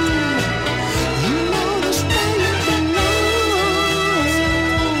 You know this way you can know.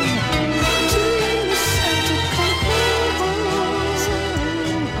 Till you decide to come home.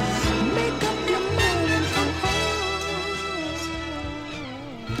 Make up your mind and come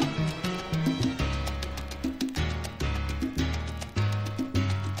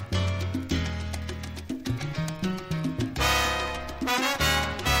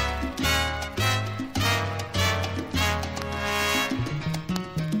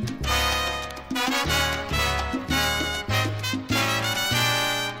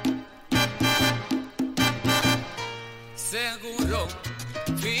Seguro,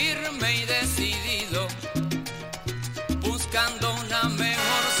 firme y decidido, buscando una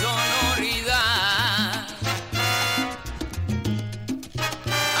mejor sonoridad.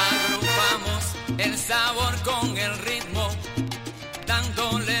 Agrupamos el sabor con el ritmo,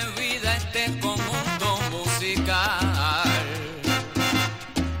 dándole vida a este conjunto musical.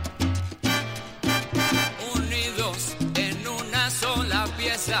 Unidos en una sola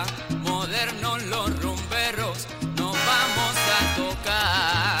pieza, modernos los rumberos, nos vamos a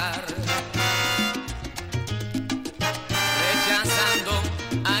tocar, rechazando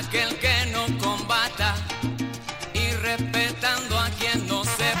aquel que no combata y respetando a quien no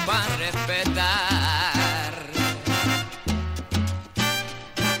sepa respetar.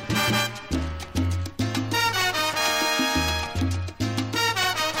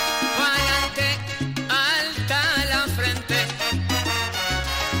 Pa'lante, alta la frente,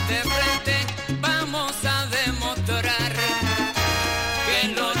 de frente vamos a demostrar que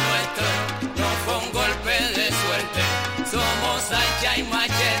lo nuestro no fue un golpe de suerte. Somos hacha y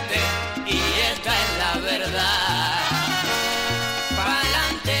machete y esta es la verdad.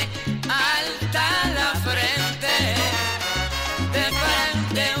 Pa'lante, alta la frente, de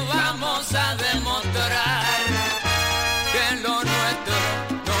frente vamos a demostrar que lo nuestro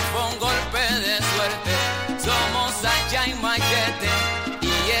no fue un golpe de suerte. Somos hacha y machete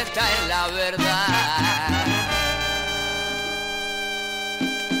y esta es la verdad.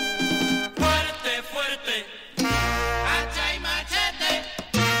 Fuerte, fuerte, hacha y machete.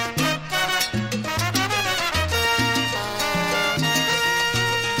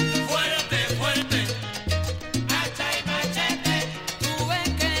 Fuerte, fuerte, hacha y machete. Tú ves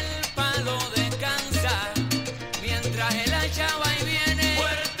que el palo descansa mientras el hacha va y viene.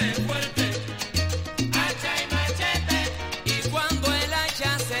 Fuerte, fuerte, hacha y machete. Y cuando el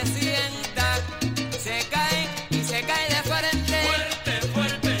hacha se sienta, se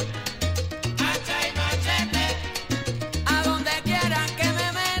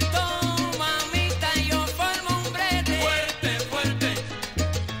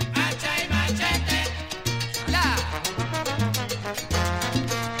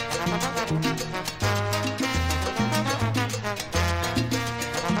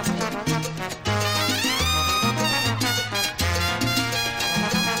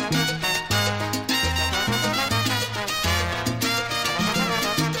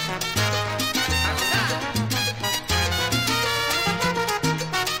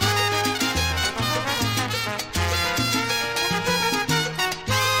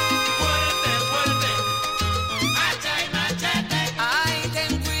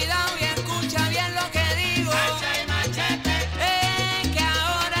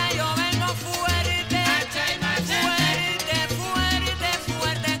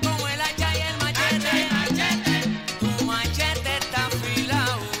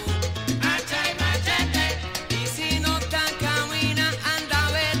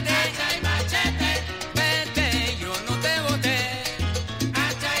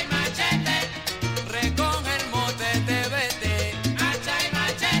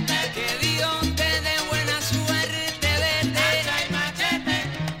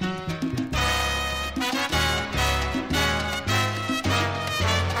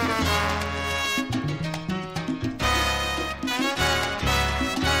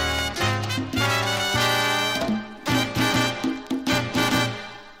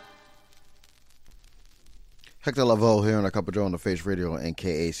Hector Lavoe here on a Cup of J.O.E on the Face Radio and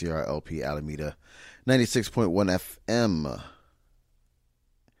KACRLP Alameda 96.1 FM.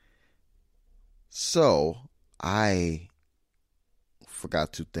 So, I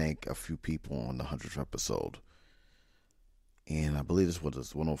forgot to thank a few people on the 100th episode. And I believe this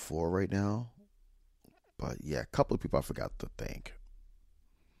was 104 right now. But yeah, a couple of people I forgot to thank.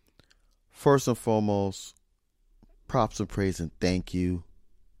 First and foremost, props and praise and thank you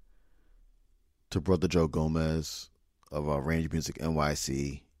to Brother Joe Gomez of Range Music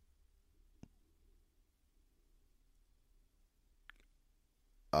NYC.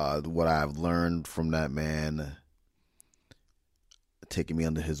 What I've learned from that man, taking me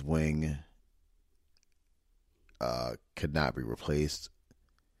under his wing, could not be replaced.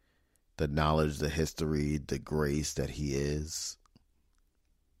 The knowledge, the history, the grace that he is.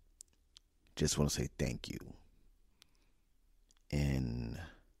 Just want to say thank you. And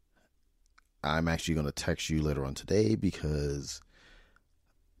I'm actually going to text you later on today because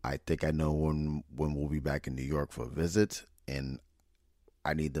I think I know when we'll be back in New York for a visit, and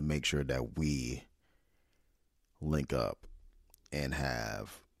I need to make sure that we link up and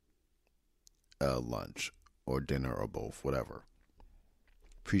have a lunch or dinner or both, whatever.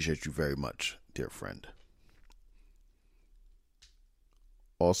 Appreciate you very much, dear friend.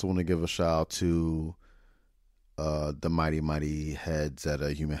 Also want to give a shout out to the mighty heads at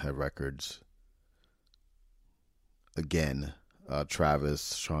Human Head Records. Again,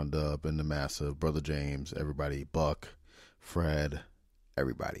 Travis, Sean Dub, and the Massive, Brother James, everybody, Buck, Fred,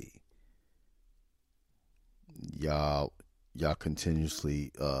 everybody. Y'all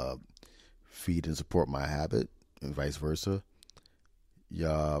continuously feed and support my habit and vice versa.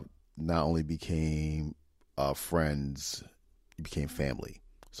 Y'all not only became friends, you became family.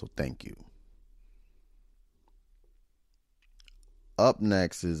 So thank you. Up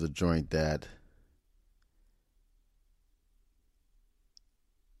next is a joint that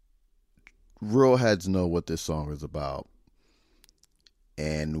real heads know what this song is about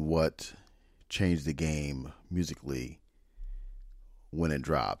and what changed the game musically when it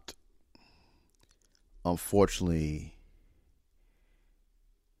dropped. Unfortunately,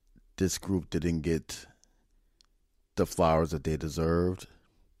 this group didn't get the flowers that they deserved.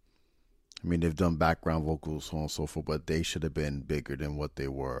 I mean, they've done background vocals, so on and so forth, but they should have been bigger than what they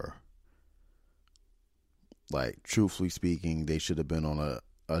were. Like, truthfully speaking, they should have been on a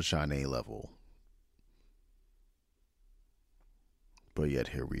Shanae level. But yet,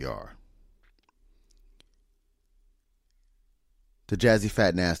 here we are. The Jazzy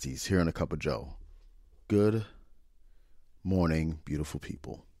Fat Nasties here on A Cup of Joe. Good morning, beautiful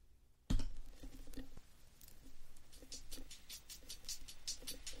people.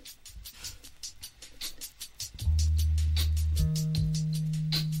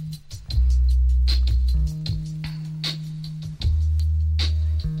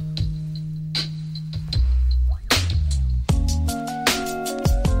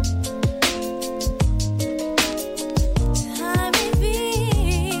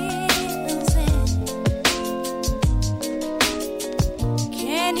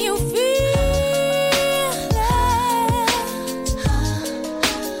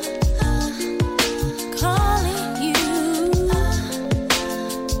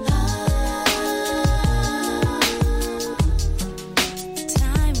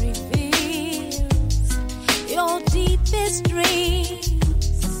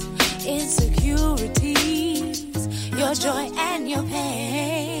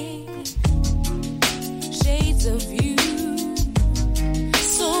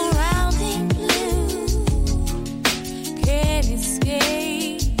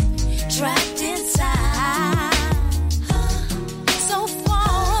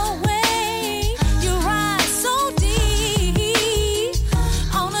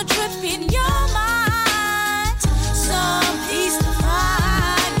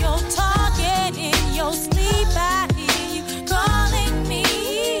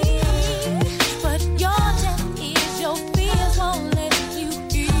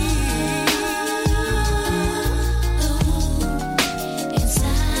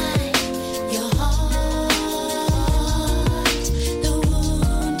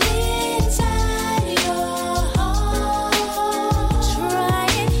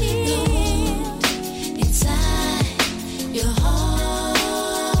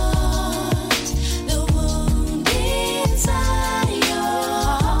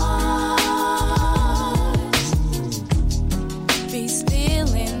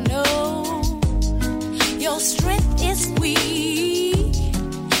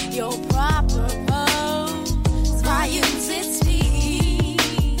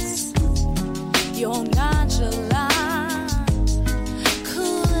 Your nonchalant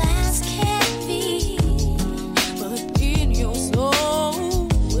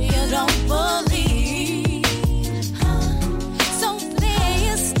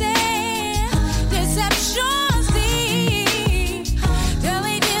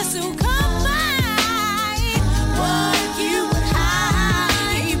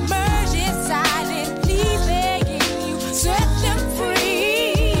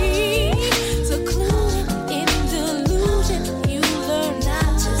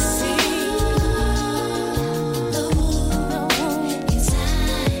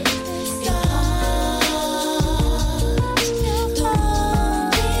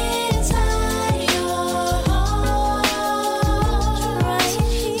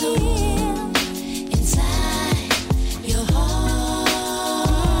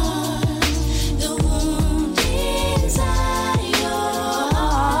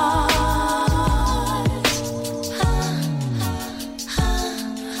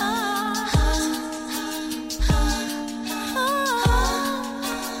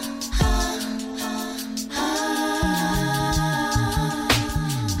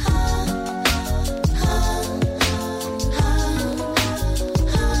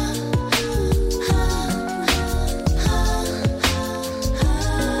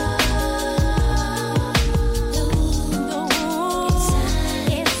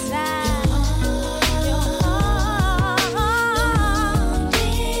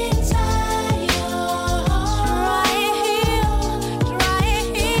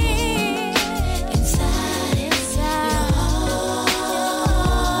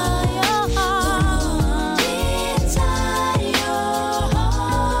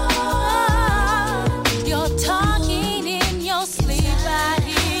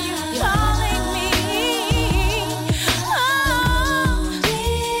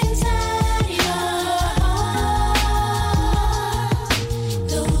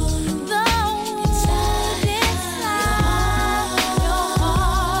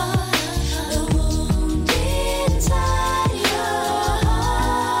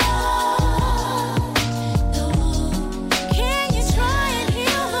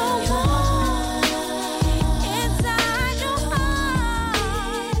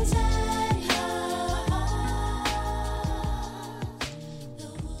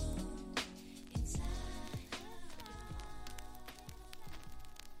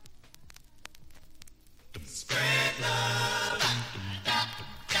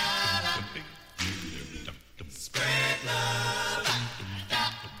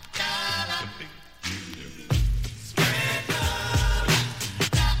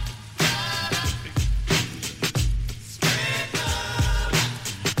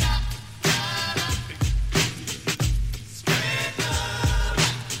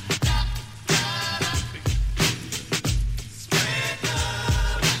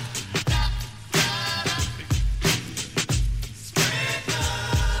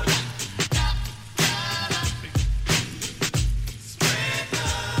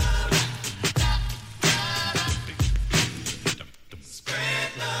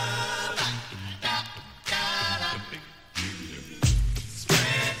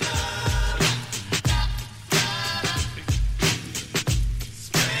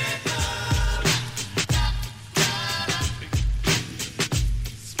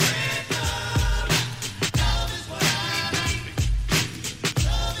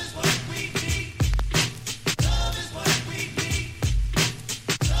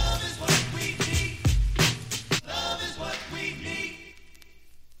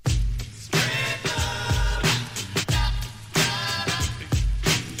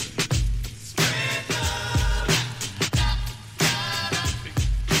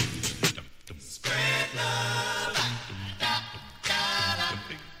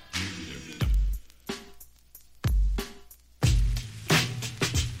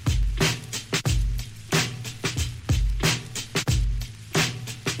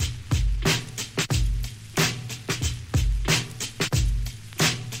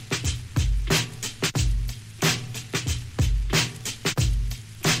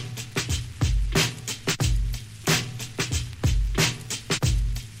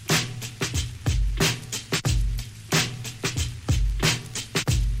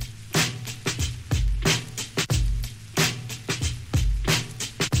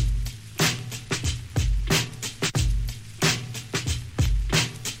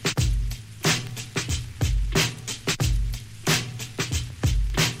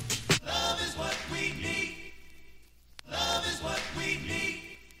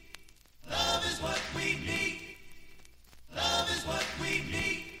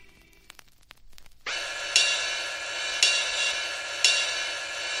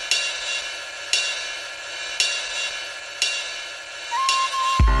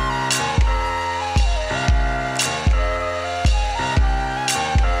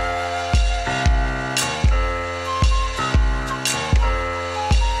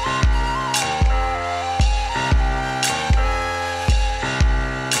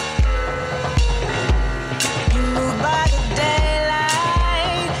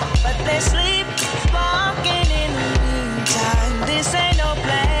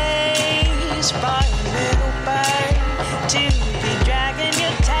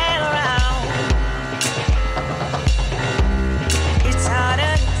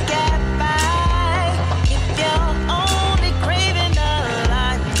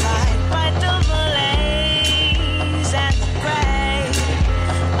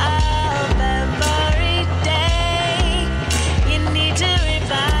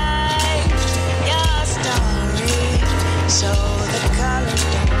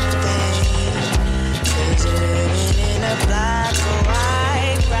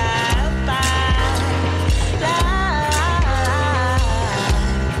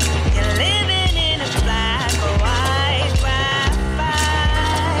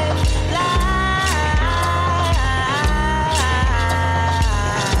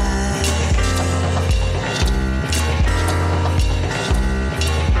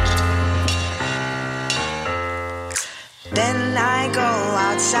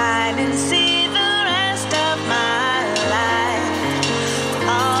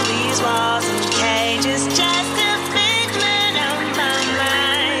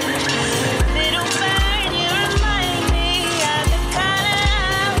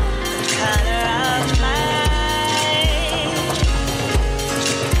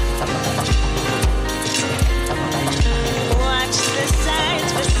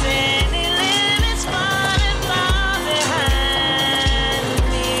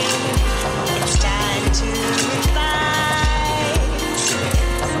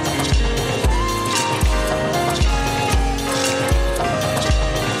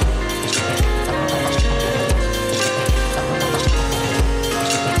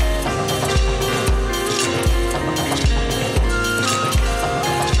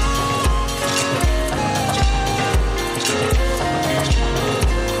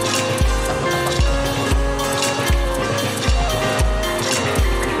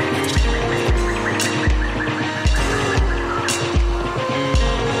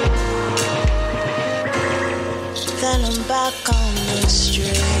I'm back on the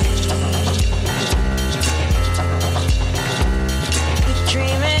street. You're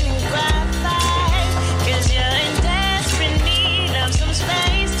dreaming in graphite, 'cause you're in desperate need of some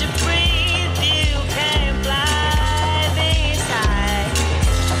space to breathe. You can't fly beside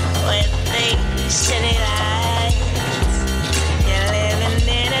with these city lights. You're living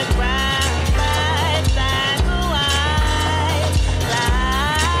in a graphite black and white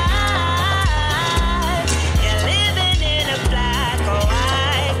life. You're living in a black and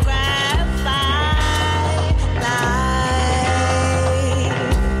white graphite life.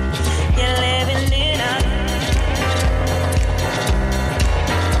 You're living in a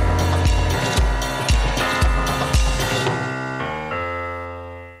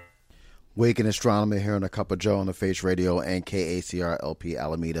Waking Astronomy here on a Cup of Joe on the Face Radio and KACR LP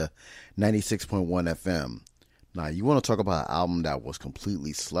Alameda 96.1 FM. Now, you want to talk about an album that was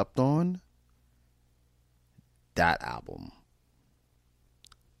completely slept on? That album.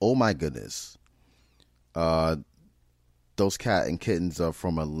 Oh my goodness. Those Cat and Kittens are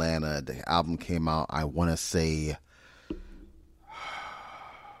from Atlanta. The album came out, I want to say,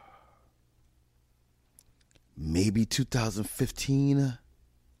 maybe 2015.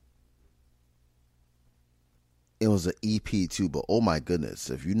 It was an EP too, but oh my goodness,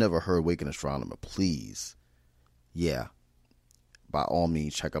 if you never heard Waking Astronomer, please, yeah, by all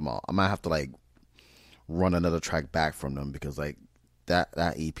means, check them out. I might have to like run another track back from them because like that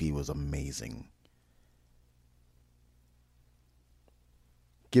EP was amazing.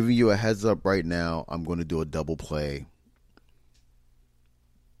 Giving you a heads up right now, I'm going to do a double play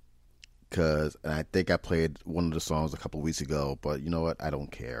and I think I played one of the songs a couple weeks ago, but you know what? I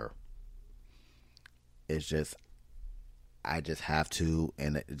don't care. It's just, I just have to,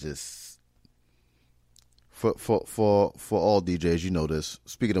 and it just for all DJs, you know this.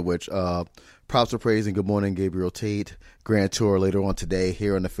 Speaking of which, props to praise and good morning, Gabriel Tate. Grand tour later on today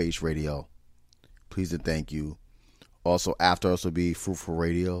here on the Face Radio. Please and thank you. Also, after us will be Fruitful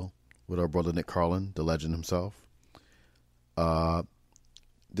Radio with our brother Nick Carlin, the legend himself.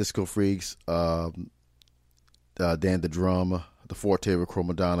 Disco Freaks, Dan the Drum, the Forte with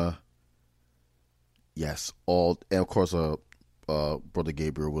Chromadonna. Yes, all, and of course, Brother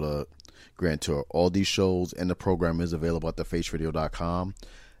Gabriel with a grand tour. All these shows and the program is available at thefaceradio.com,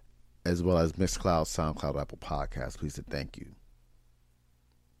 as well as Mixcloud, SoundCloud, Apple Podcasts. Please and thank you.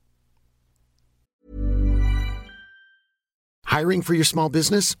 Hiring for your small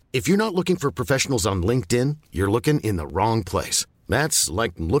business? If you're not looking for professionals on LinkedIn, you're looking in the wrong place. That's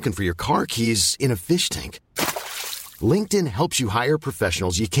like looking for your car keys in a fish tank. LinkedIn helps you hire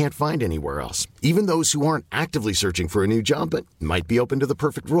professionals you can't find anywhere else, even those who aren't actively searching for a new job but might be open to the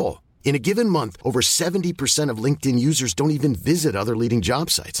perfect role. In a given month, over 70% of LinkedIn users don't even visit other leading job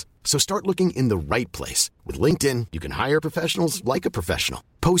sites. So start looking in the right place. With LinkedIn, you can hire professionals like a professional.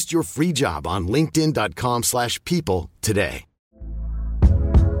 Post your free job on linkedin.com/people today.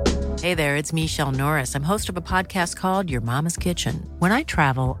 Hey there, it's Michelle Norris. I'm host of a podcast called Your Mama's Kitchen. When I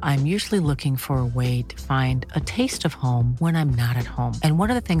travel, I'm usually looking for a way to find a taste of home when I'm not at home. And one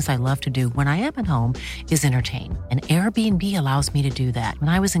of the things I love to do when I am at home is entertain. And Airbnb allows me to do that. When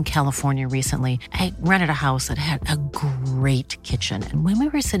I was in California recently, I rented a house that had a great kitchen. And when we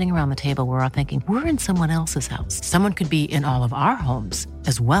were sitting around the table, we were all thinking, we're in someone else's house. Someone could be in all of our homes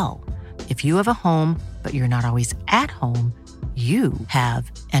as well. If you have a home, but you're not always at home, you have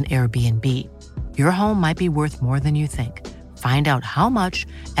an Airbnb. Your home might be worth more than you think. Find out how much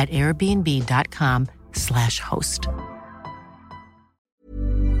at airbnb.com/host.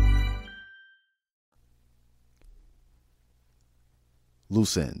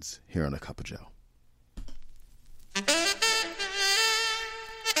 Loose ends here on a Cup of Joe.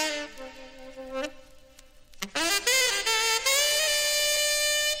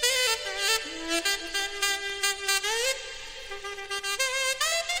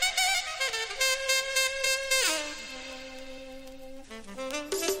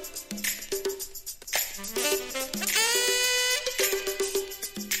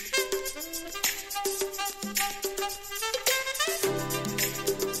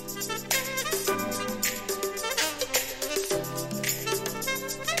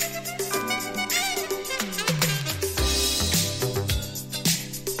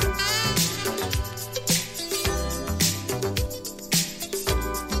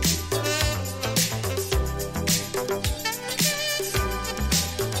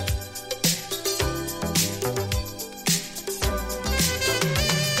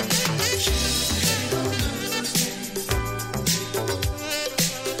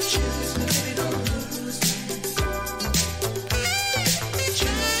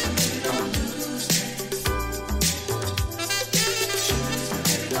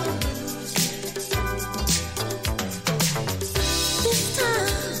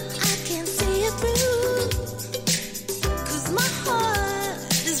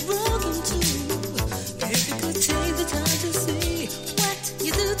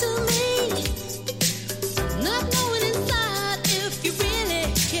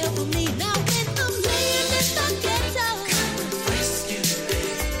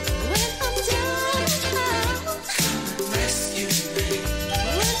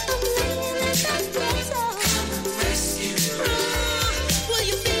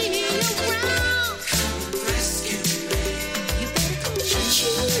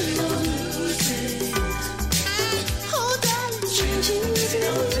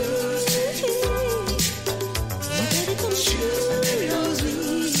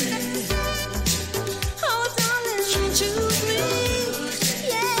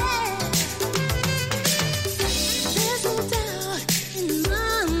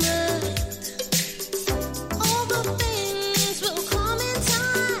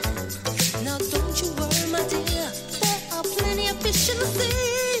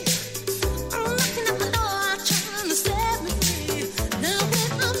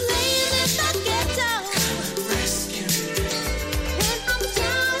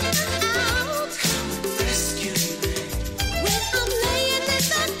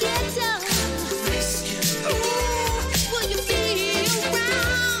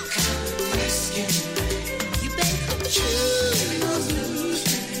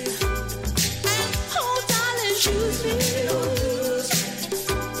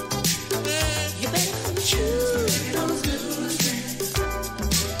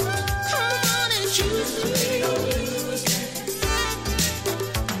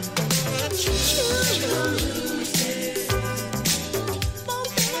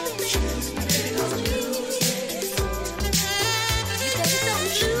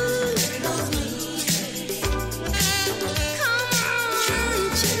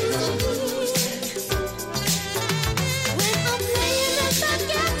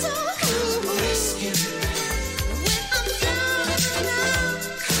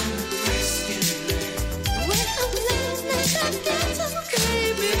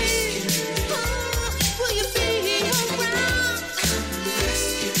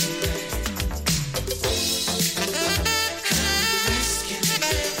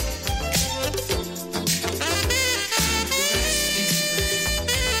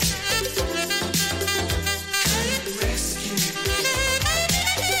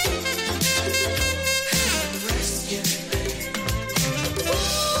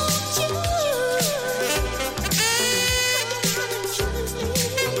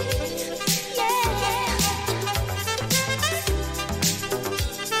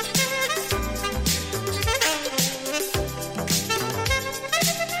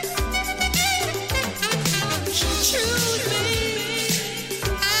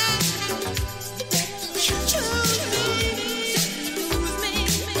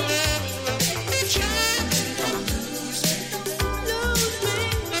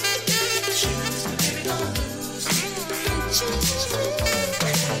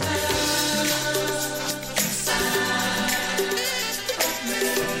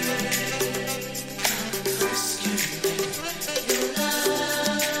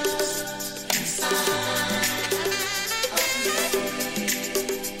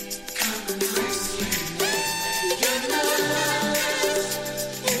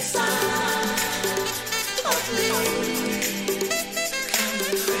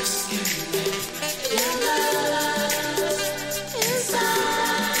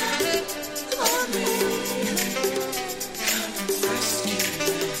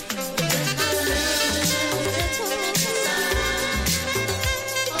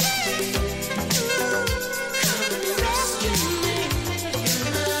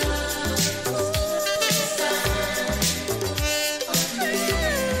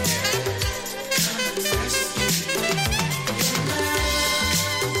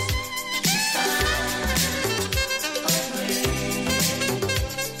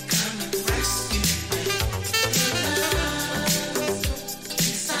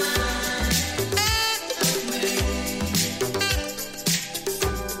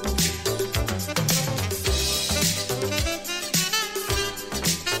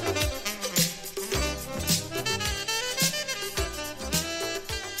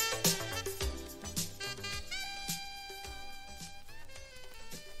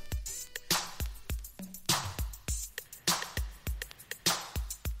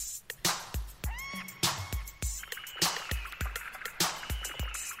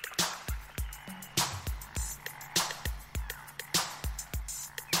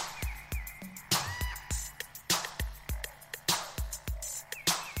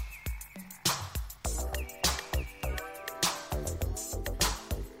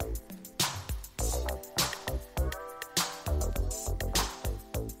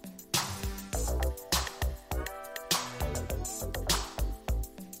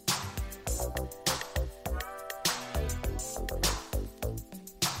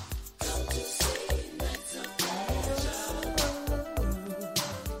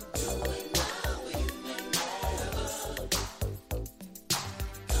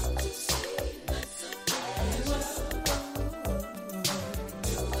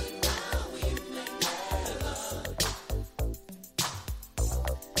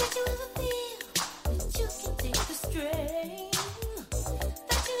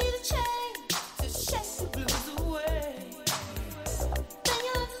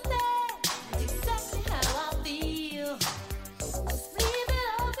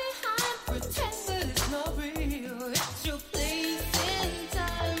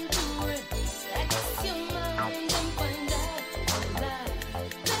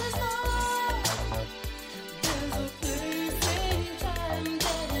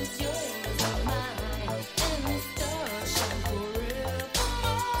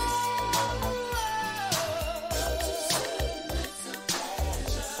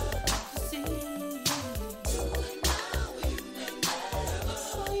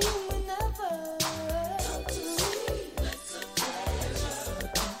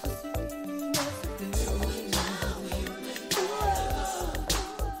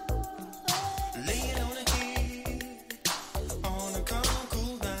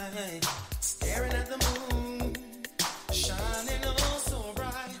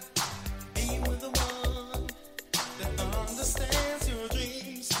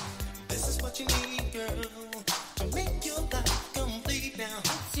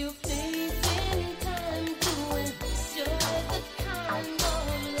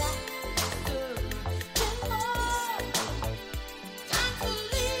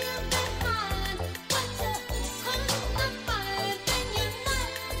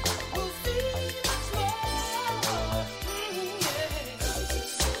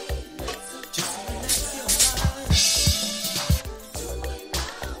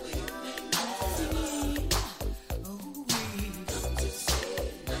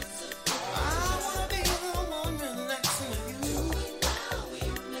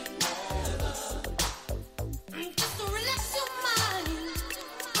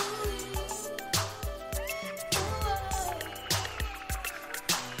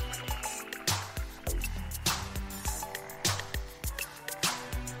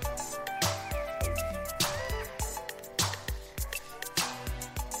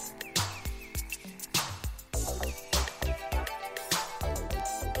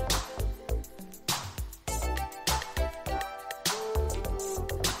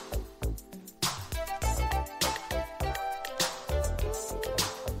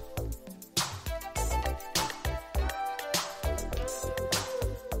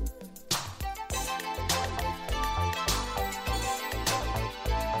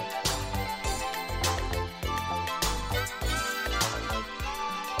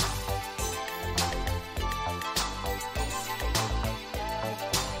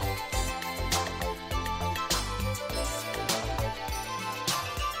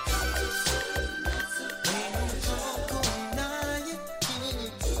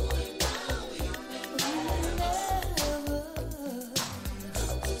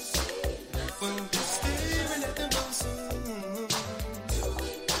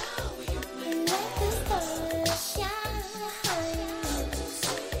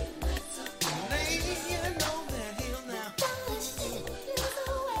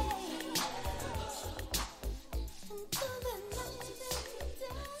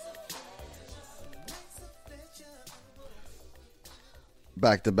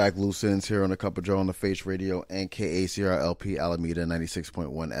 Back-to-back loose ends here on the Cup of Joe on the Face Radio and KACRLP Alameda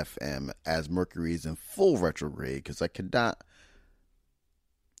 96.1 FM as Mercury is in full retrograde because I could not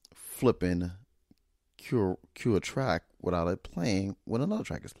flipping cue a track without it playing when another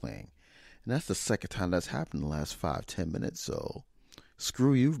track is playing. And that's the second time that's happened in the last 5-10 minutes. So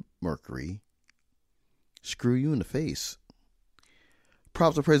screw you, Mercury. Screw you in the face.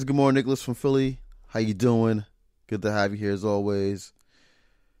 Props and praise. Good morning, Nicholas from Philly. How you doing? Good to have you here as always.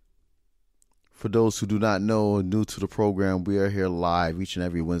 For those who do not know, new to the program, we are here live each and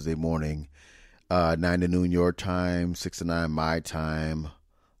every Wednesday morning, 9 to noon your time, 6 to 9 my time.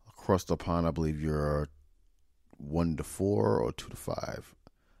 Across the pond, I believe you're 1 to 4 or 2 to 5. I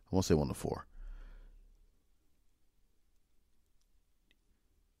won't say 1 to 4.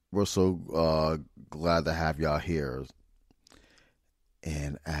 We're so glad to have y'all here.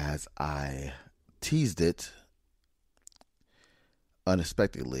 And as I teased it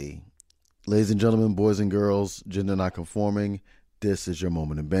unexpectedly, ladies and gentlemen, boys and girls, gender not conforming, this is your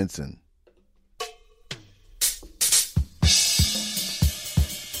moment in Benson.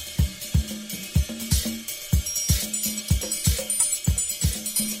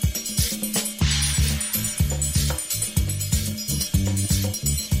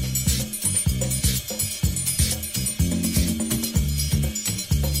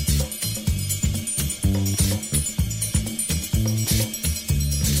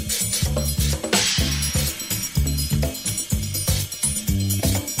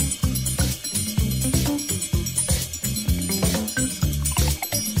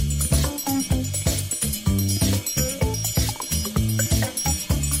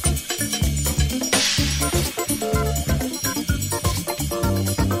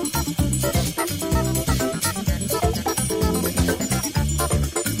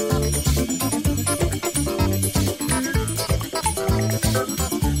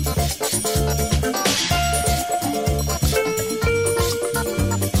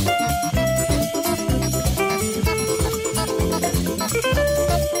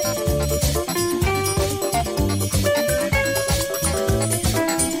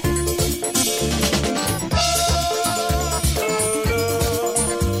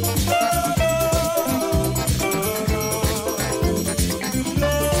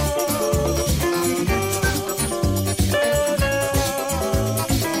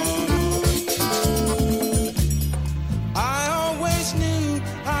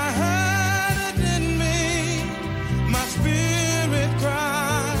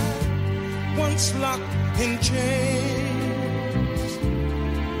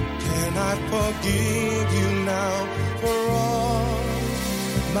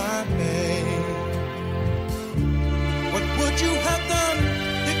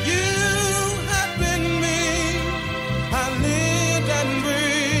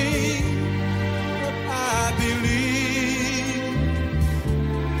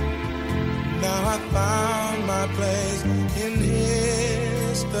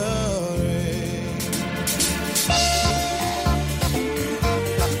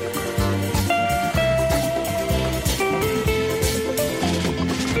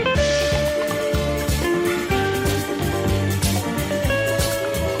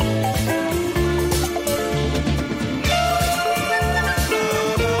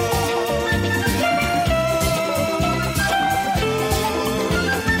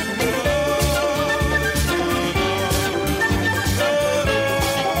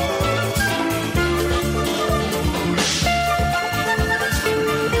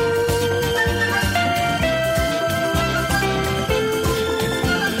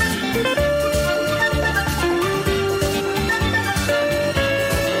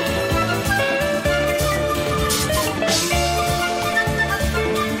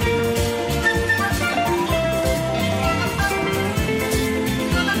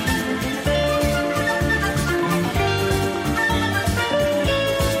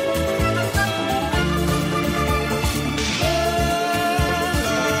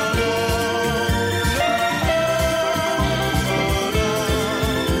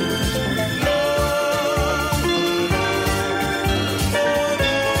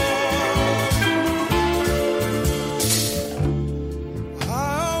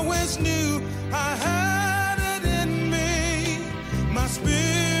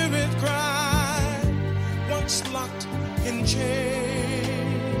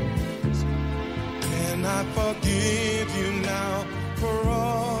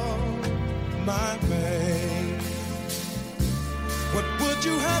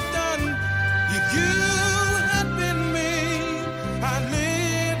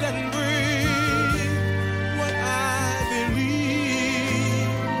 What I believe.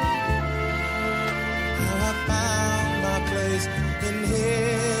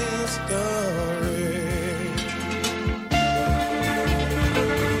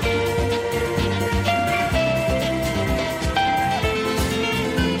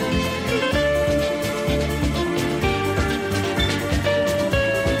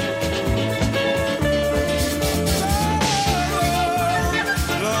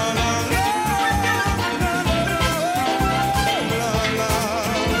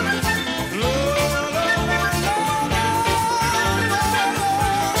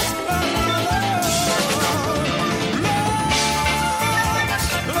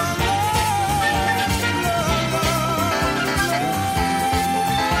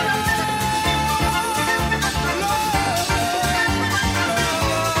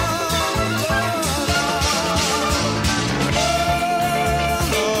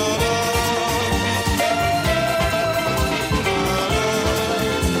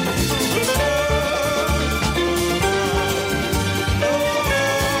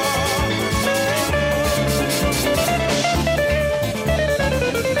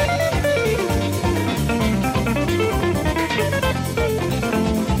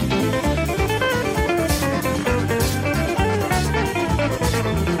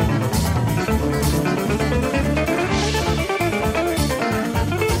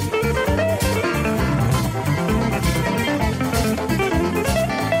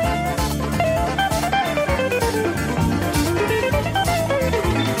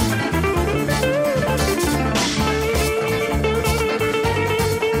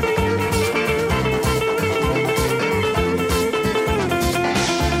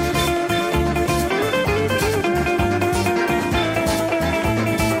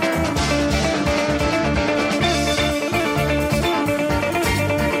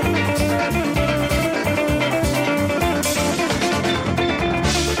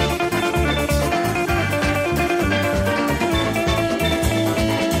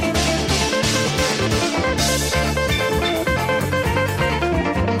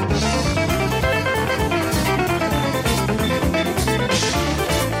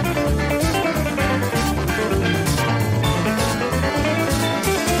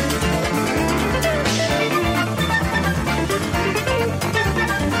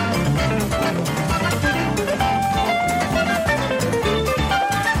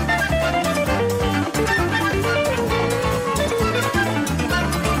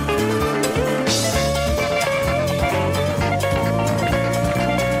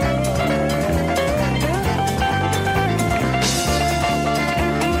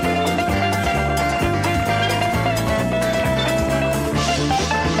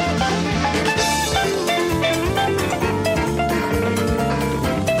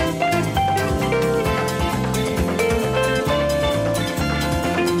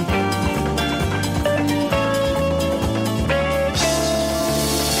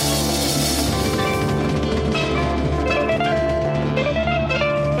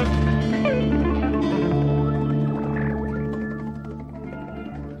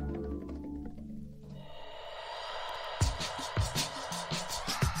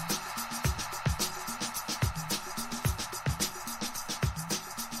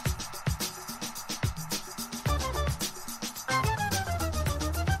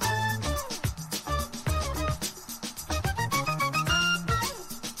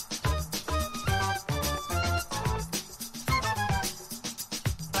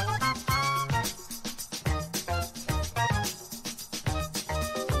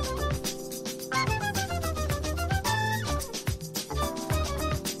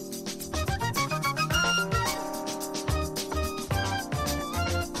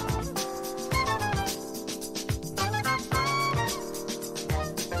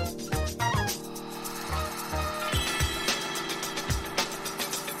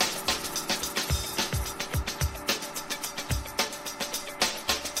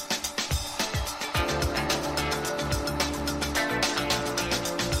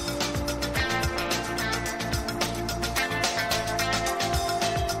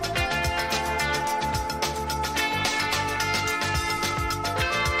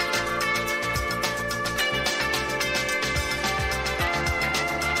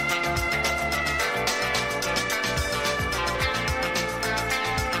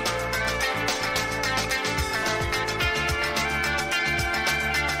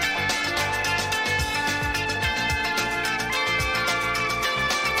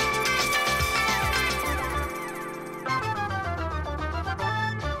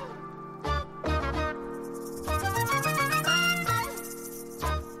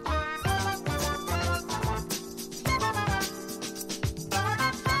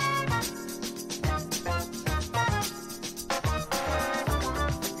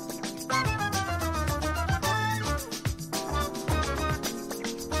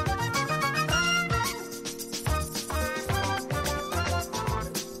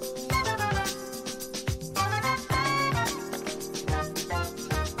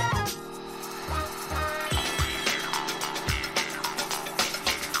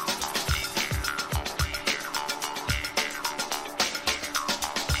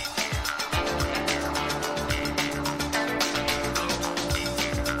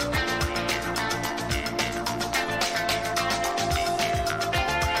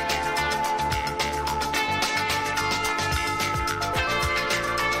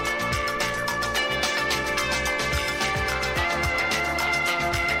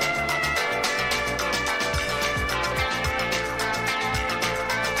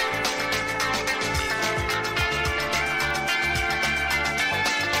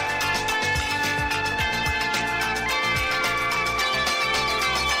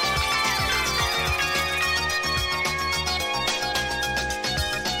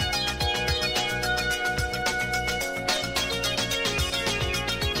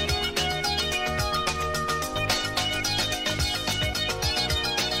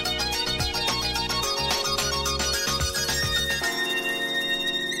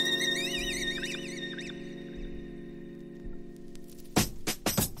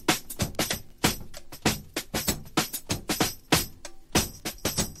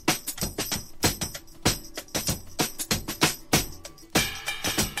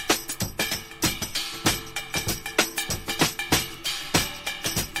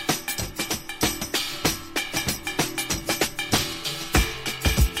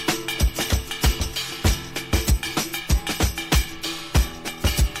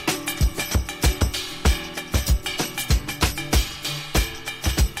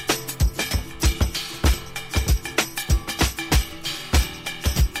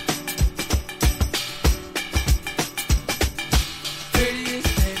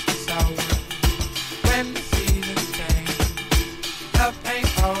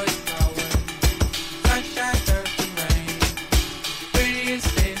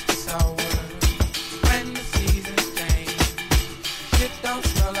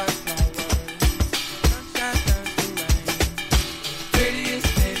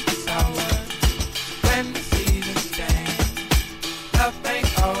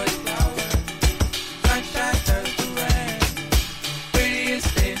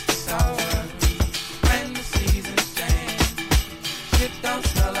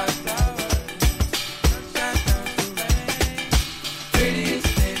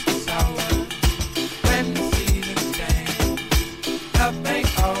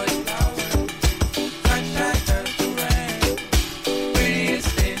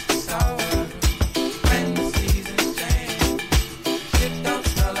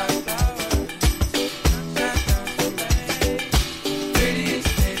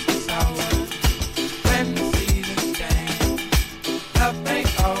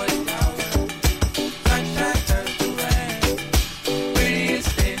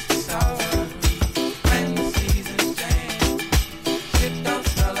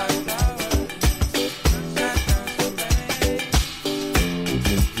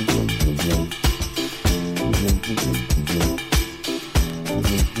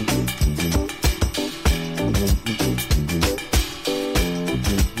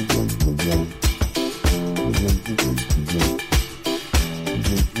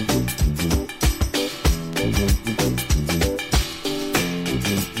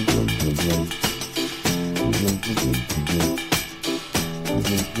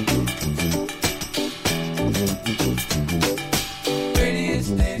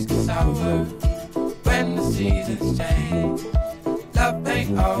 Prettiest days get sour when the seasons change. Love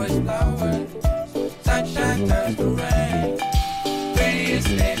ain't always flowers. Sunshine turns to rain. Prettiest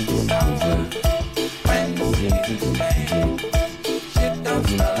days get sour when the seasons change. Shit don't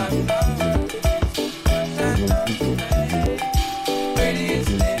smell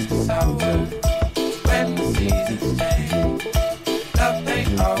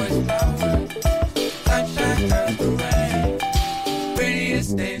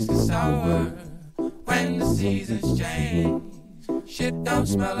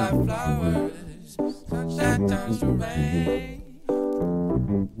like flowers. Sunshine turns to rain.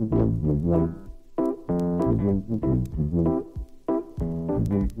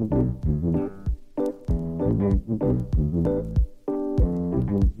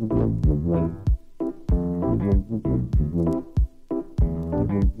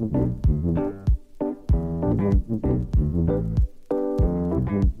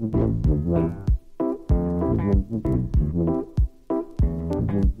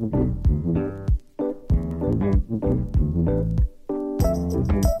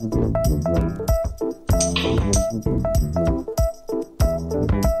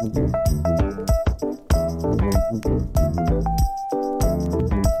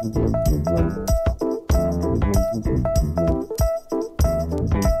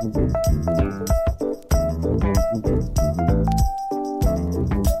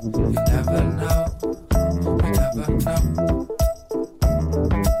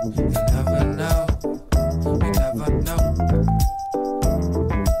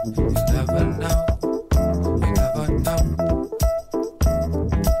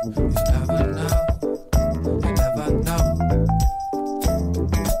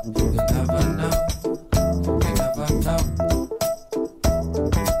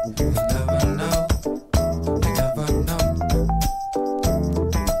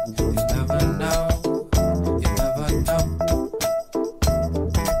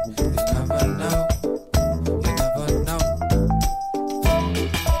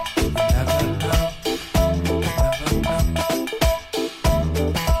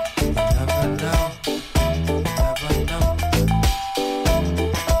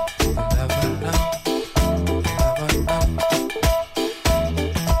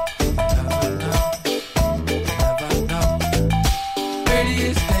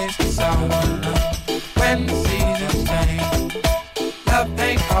 Prettiest days get sour when the seasons change. Love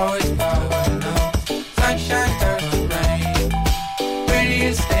ain't always flowers. Sunshine turns to rain.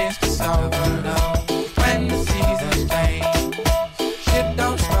 Prettiest days get sour when the seasons change. Shit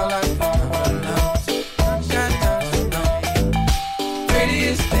don't smell like flowers.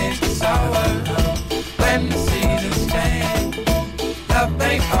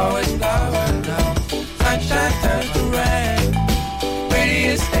 Sunshine turns to rain.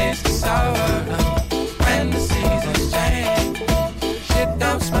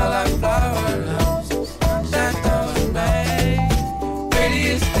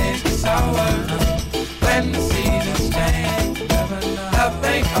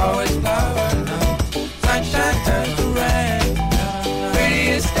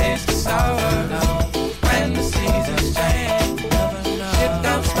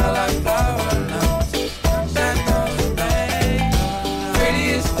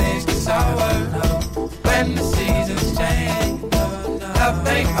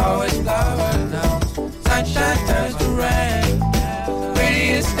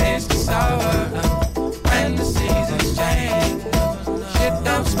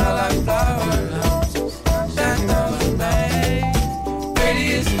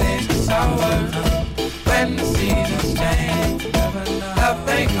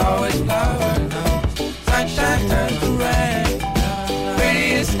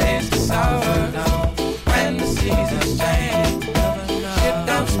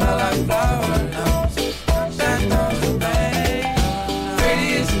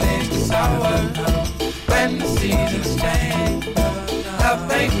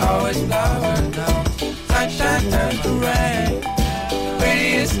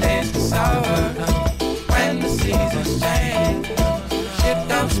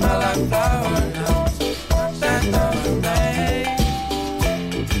 Smell like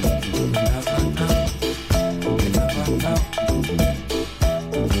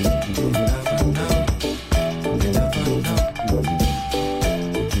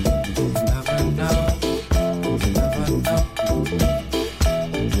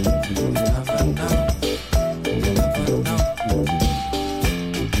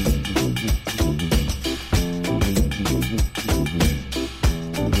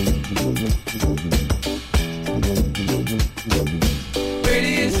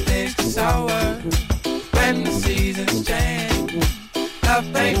Prettiest things get sour when the seasons change.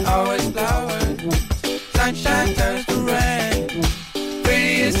 Love ain't always flowers. Sunshine turns to rain.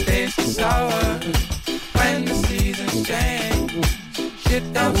 Prettiest things get sour when the seasons change.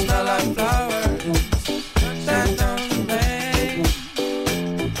 Shit don't smell like flowers. Sunshine turns to rain.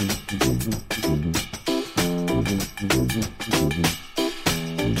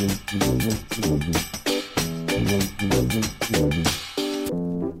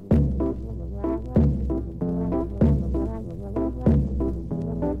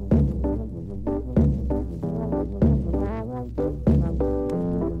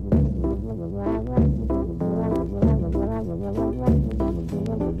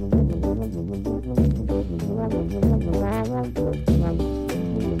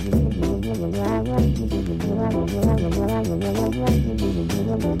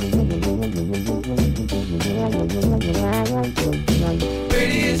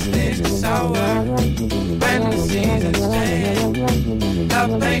 Prettiest things get sour when the seasons change.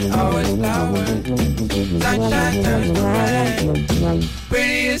 Love ain't always flowers. Sunshine turns to rain.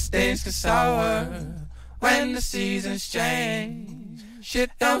 Prettiest things get sour when the seasons change.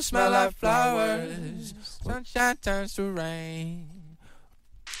 Shit don't smell like flowers. Sunshine turns to rain.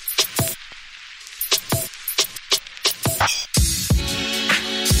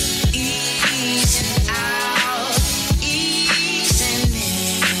 Easing out, easing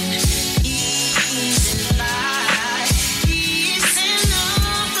in, easing by, easing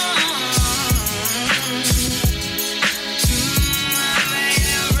on. I'm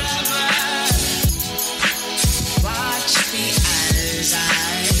made of rubber. Watch me as I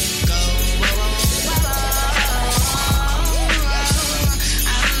go.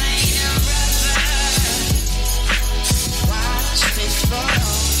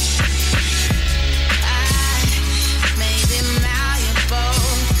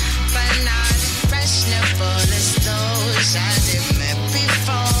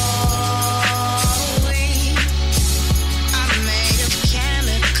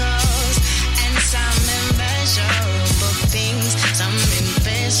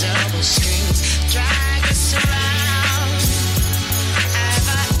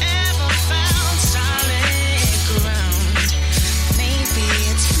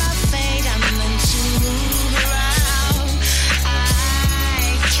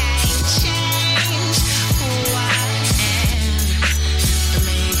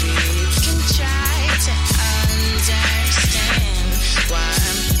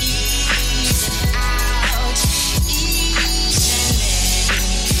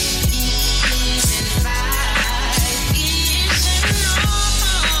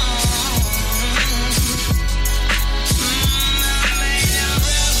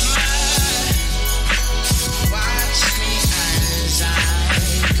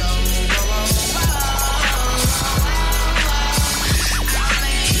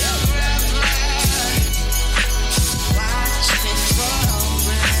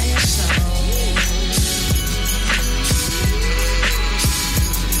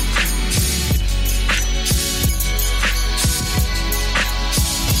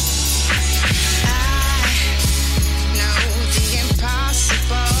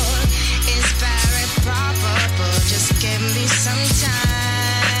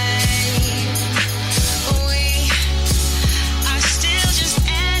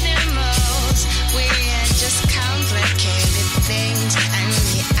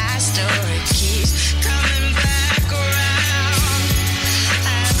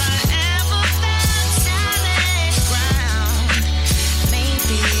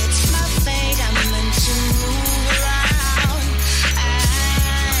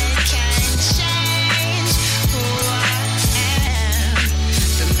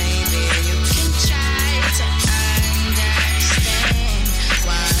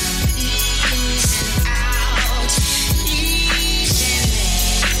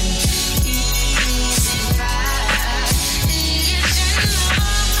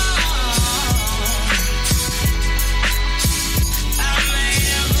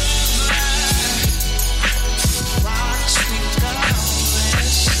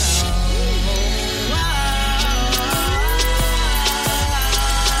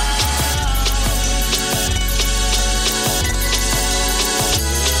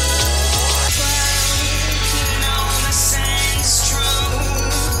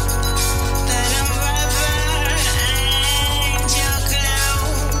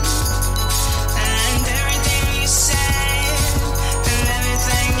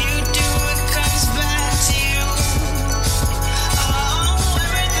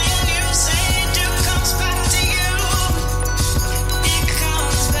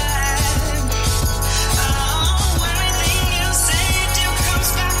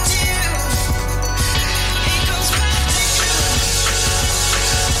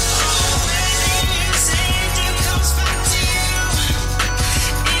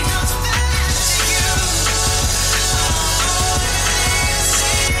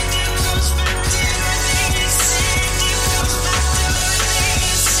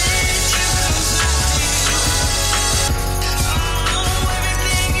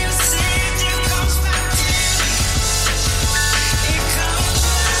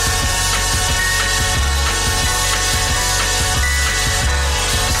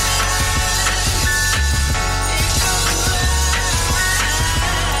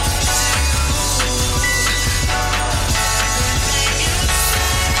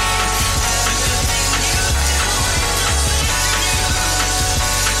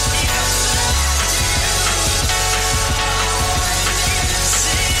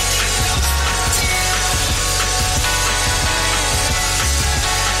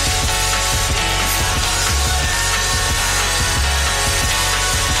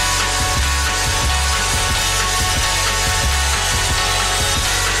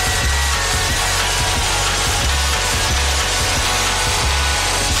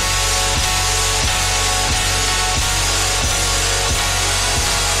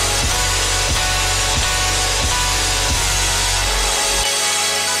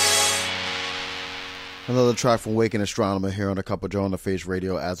 Another track from Waking Astronomer here on the Cup of J.O.E on the Face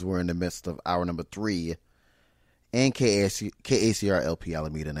Radio as we're in the midst of hour number 3 and KACR LP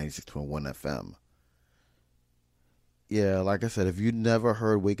Alameda 96.1 FM. Yeah, like I said, if you've never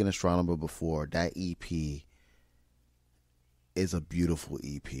heard Waking Astronomer before, that EP is a beautiful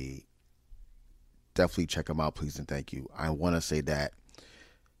EP. Definitely check them out, please and thank you. I want to say that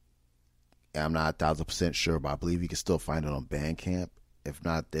I'm not 1,000% sure, but I believe you can still find it on Bandcamp. If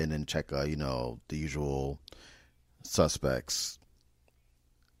not, then check, the usual suspects.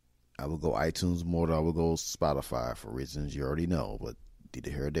 I will go iTunes more than I will go Spotify for reasons you already know, but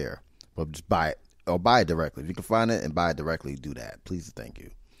neither here or there. But just buy it, or buy it directly. If you can find it and buy it directly, do that. Please and thank you.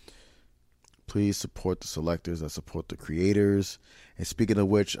 Please support the selectors that support the creators. And speaking of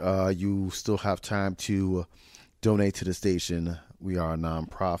which, you still have time to donate to the station. We are a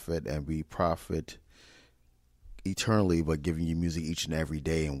non-profit and we profit eternally by giving you music each and every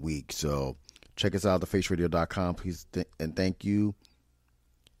day and week. So check us out at thefaceradio.com, please, and thank you.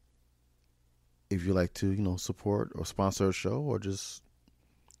 If you like to, support or sponsor a show or just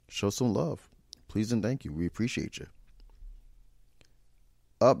show some love, please and thank you. We appreciate you.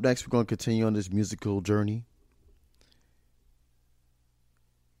 Up next, we're going to continue on this musical journey.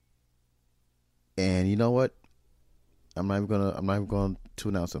 And you know what? I'm not even going to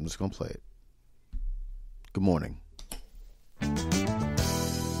announce it. I'm just going to play it. Good morning.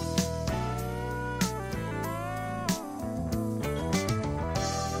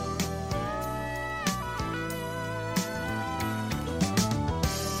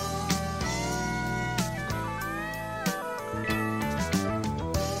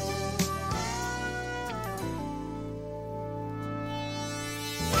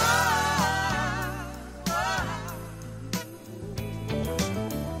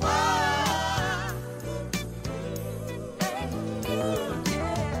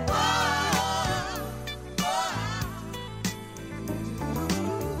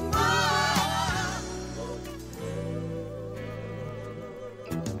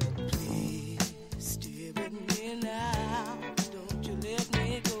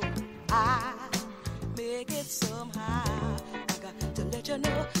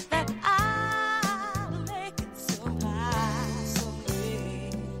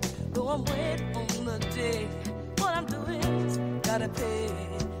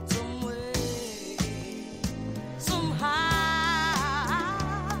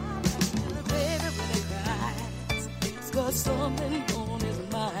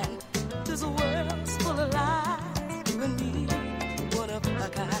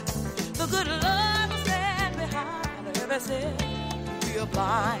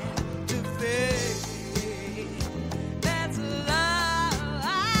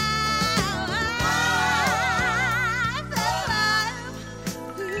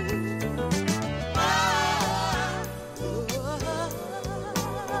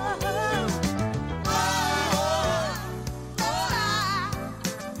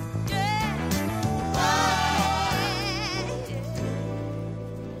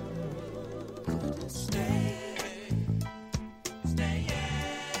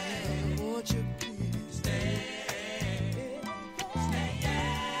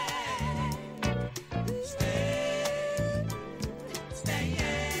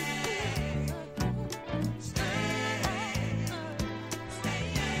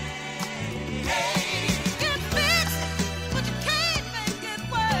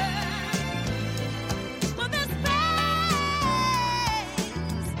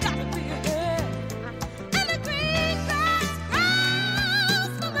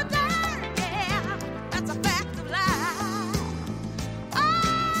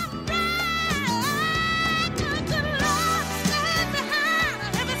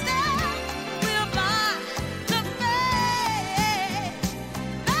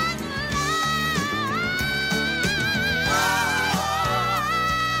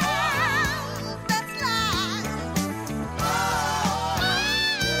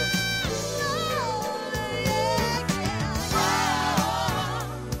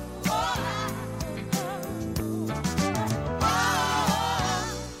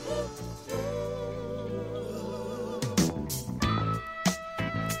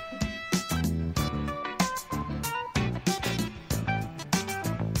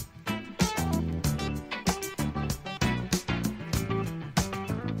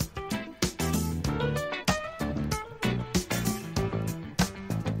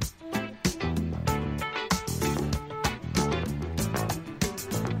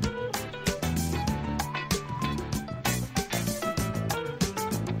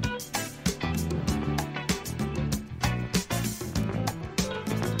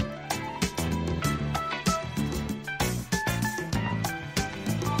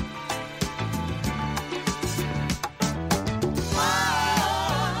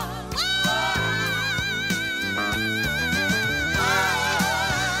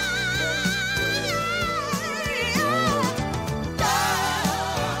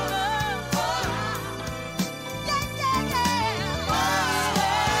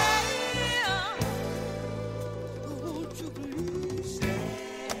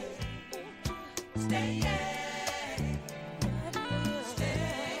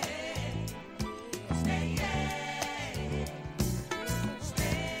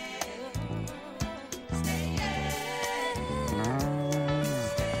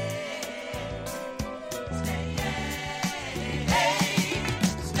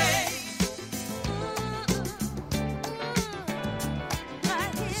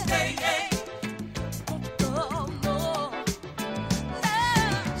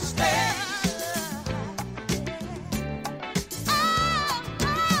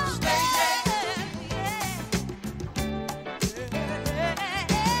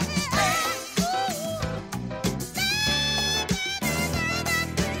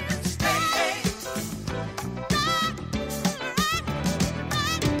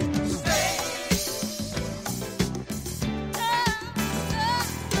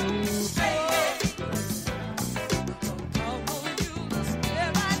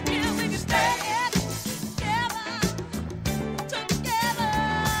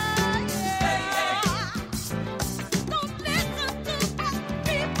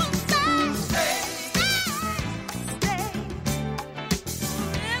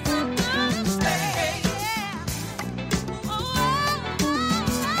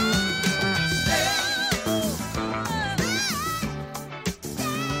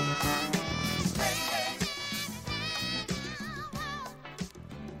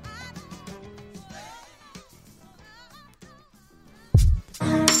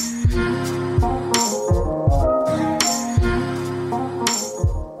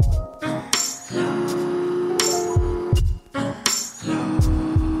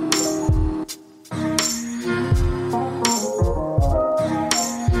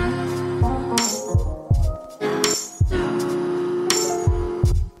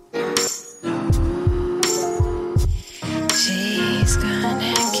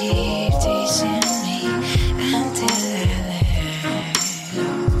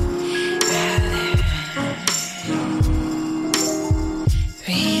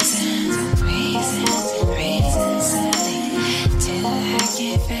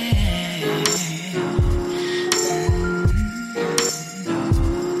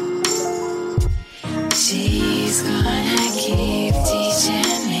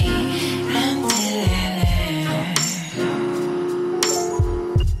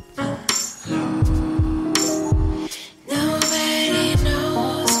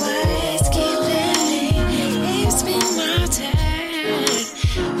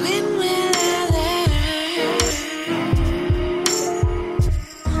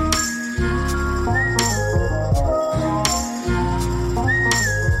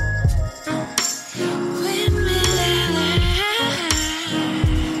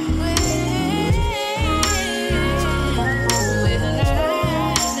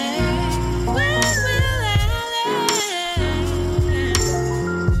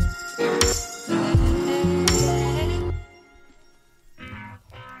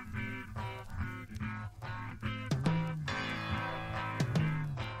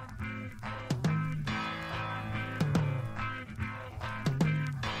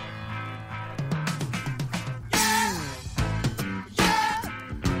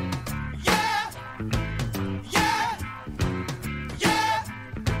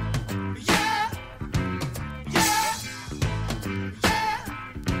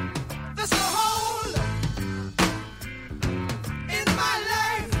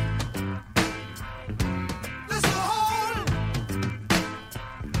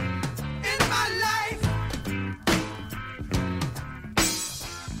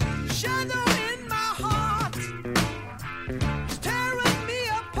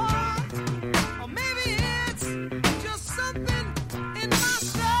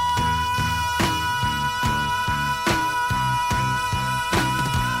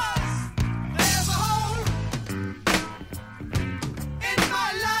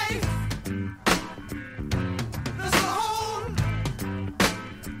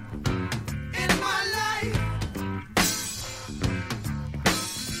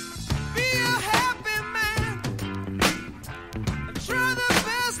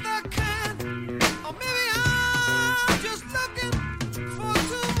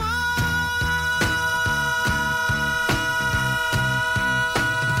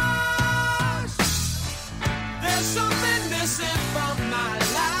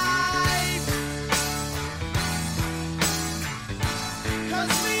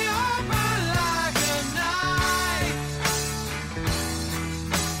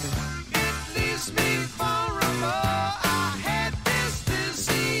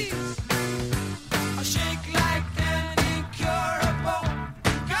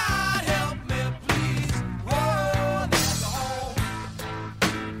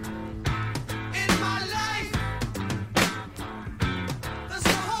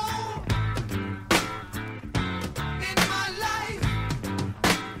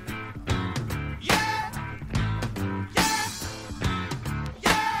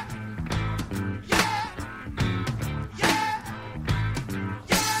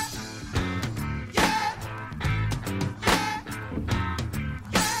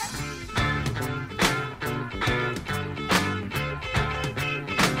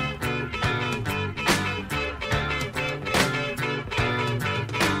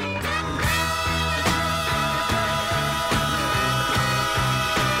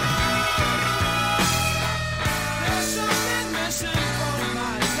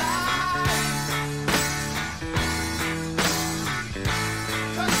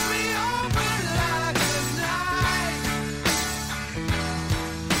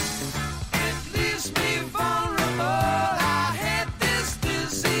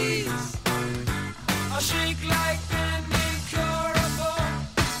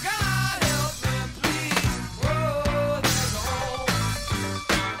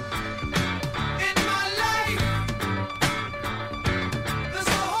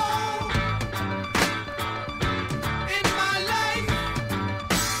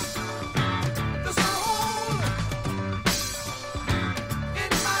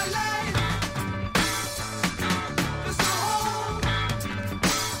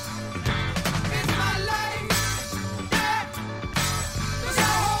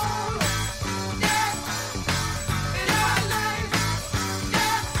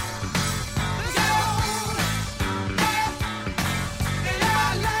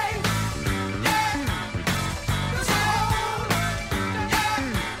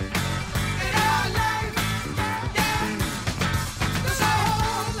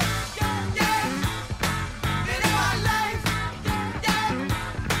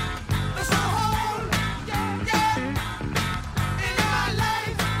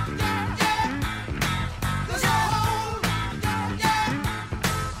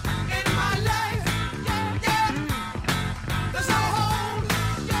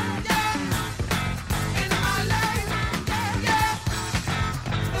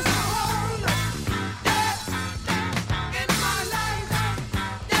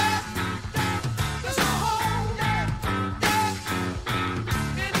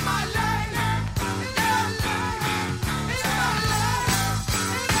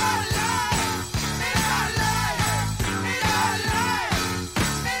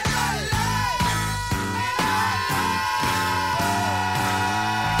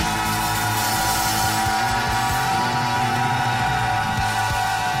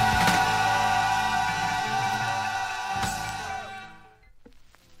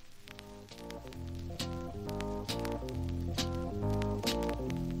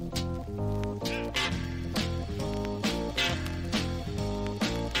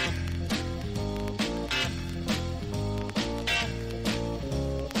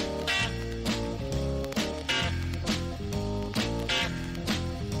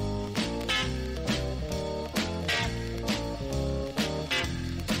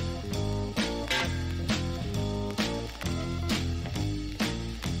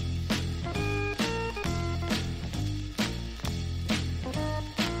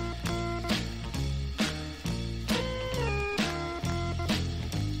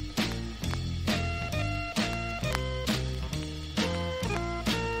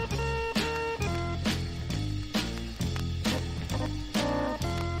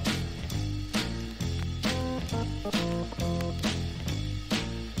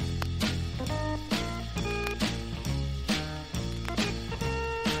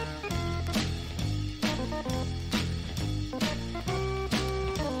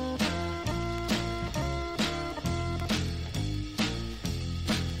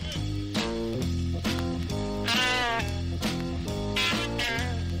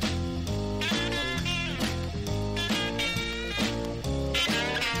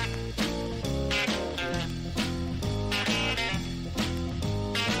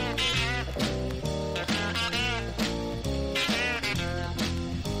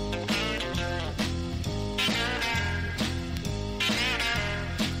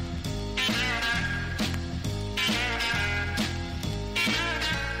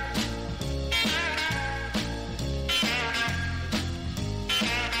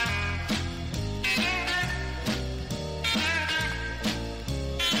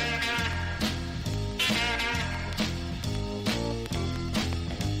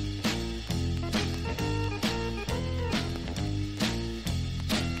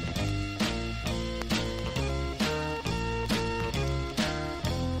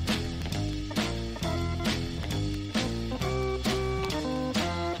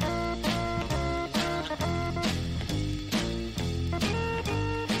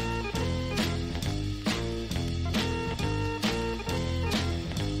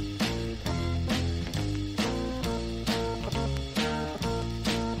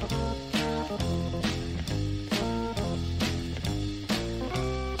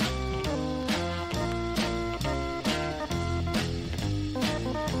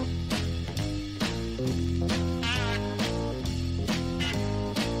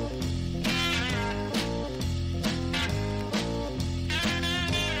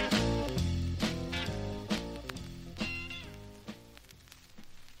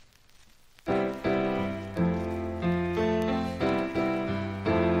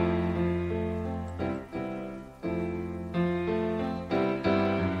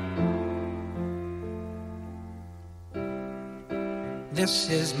 This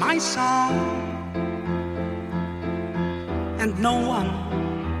is my song, and no one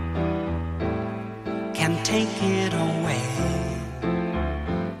can take it away.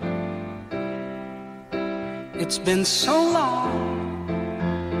 It's been so long,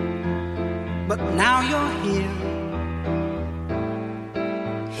 but now you're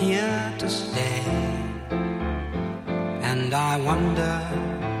here to stay. And I wonder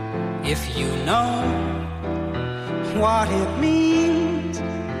if you know what it means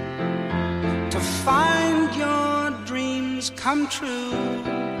to find your dreams come true.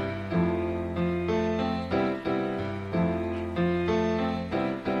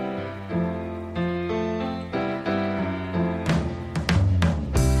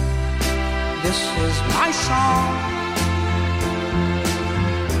 This is my song,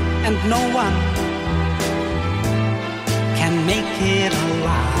 and no one can make it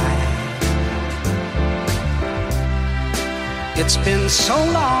alive. It's been so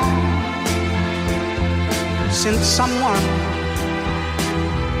long since someone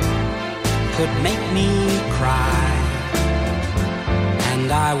could make me cry.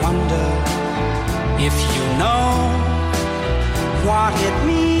 And I wonder if you know what it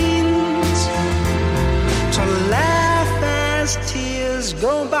means to laugh as tears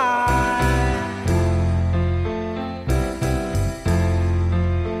go by.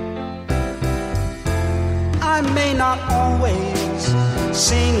 I may not always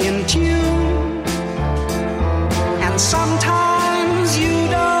sing in tune, and sometimes you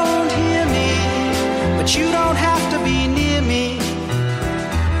don't hear me, but you don't have to be near me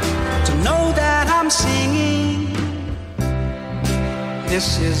to know that I'm singing.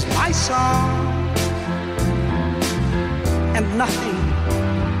 This is my song, and nothing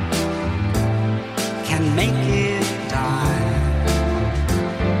can make it die.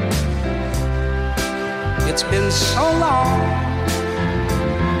 It's been so long,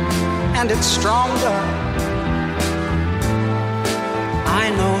 and it's stronger. I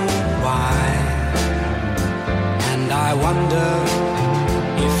know why, and I wonder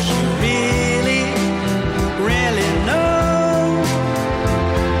if you really, really know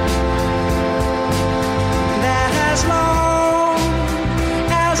that as long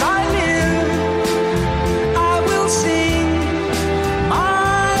as I live, I will sing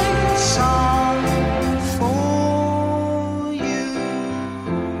my song for you.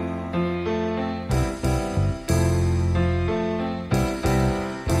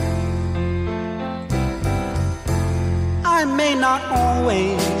 I may not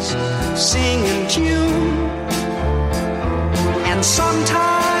always sing in tune, and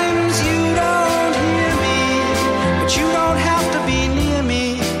sometimes you don't hear me, but you don't have to be near me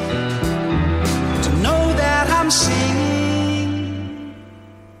to know that I'm singing.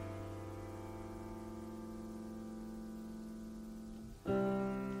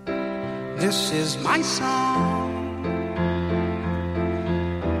 This is my song,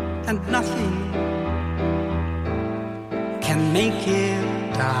 and nothing can make it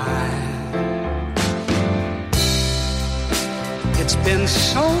die. It's been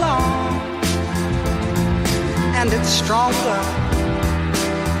so long, and it's stronger.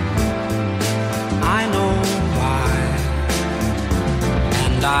 I know why,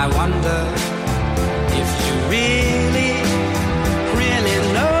 and I wonder if you really, really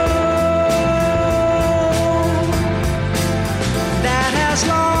know that as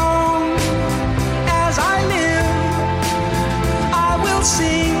long as I live, I will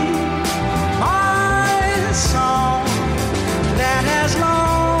sing my song. That as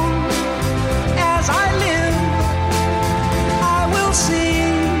long as I live, I will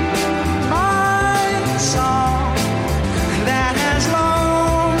sing my song. That as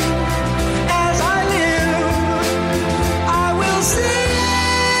long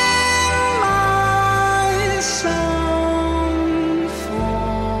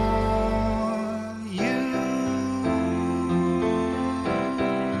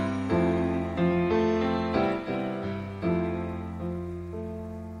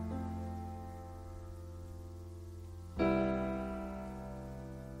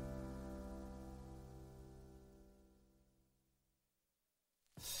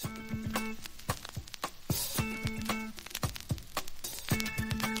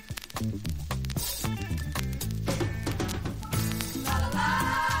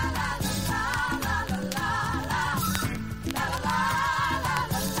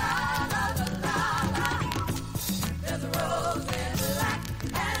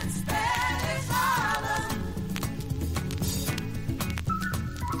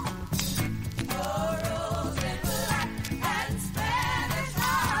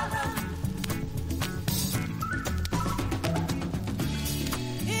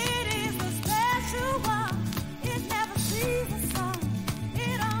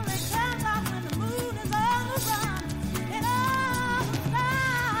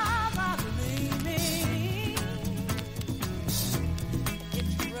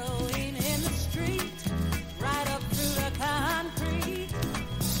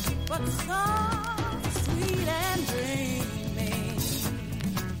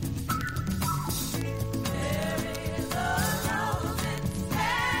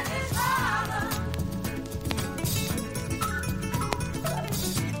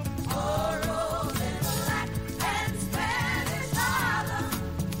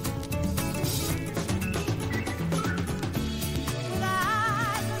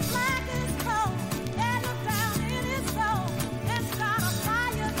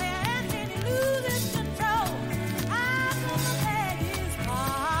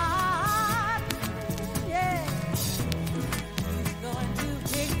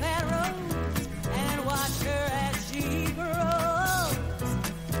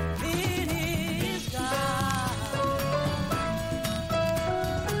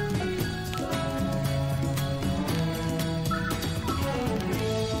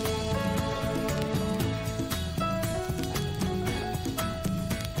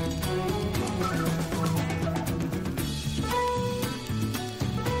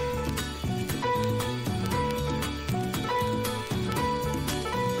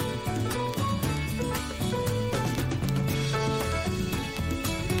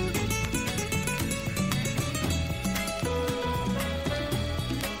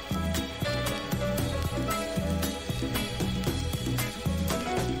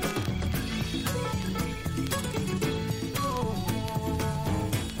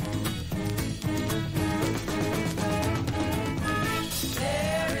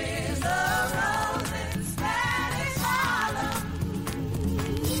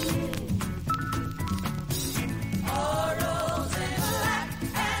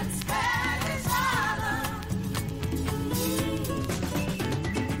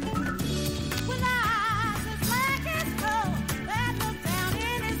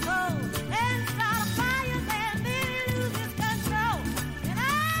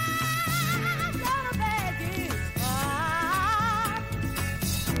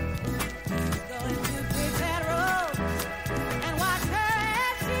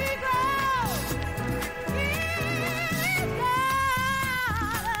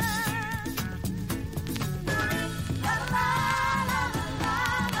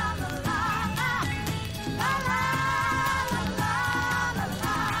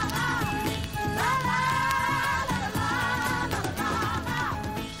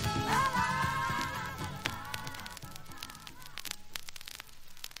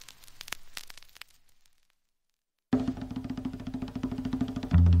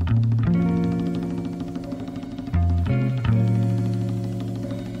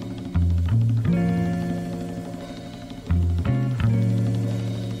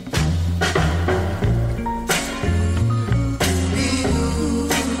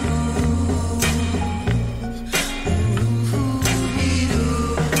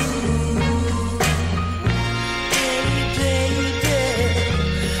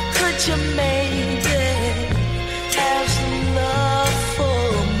Could you maybe have some love for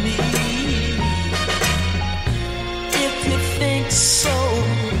me? If you think so,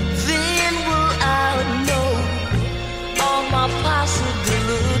 then will I know all my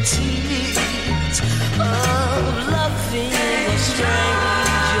possibilities of loving a stranger,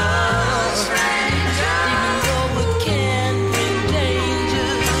 even though it can bring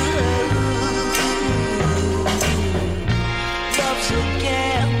danger. Love's a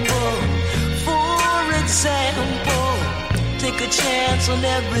gamble. For example, take a chance on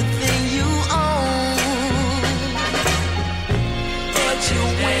everything you own. But you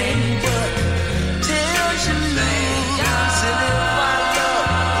win, but till you lose. And if our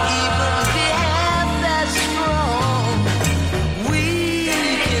love even be half as strong, we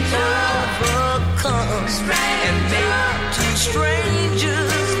can overcome and make two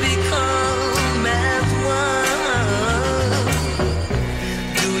strangers become as one.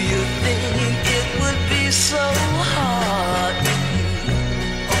 Do you think it would be so hard?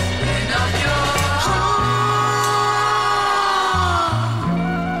 Open up your heart.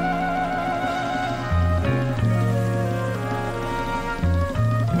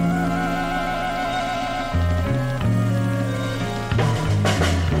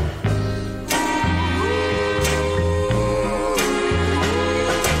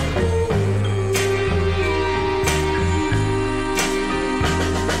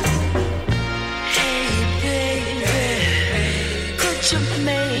 Hey baby, could you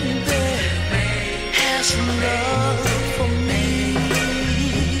maybe have some love for me?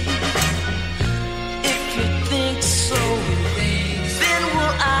 If you think so, then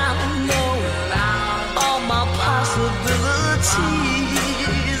will I know all my possibilities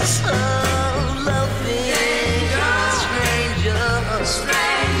of loving a stranger,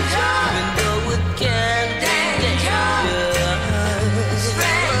 even though it can be dangerous.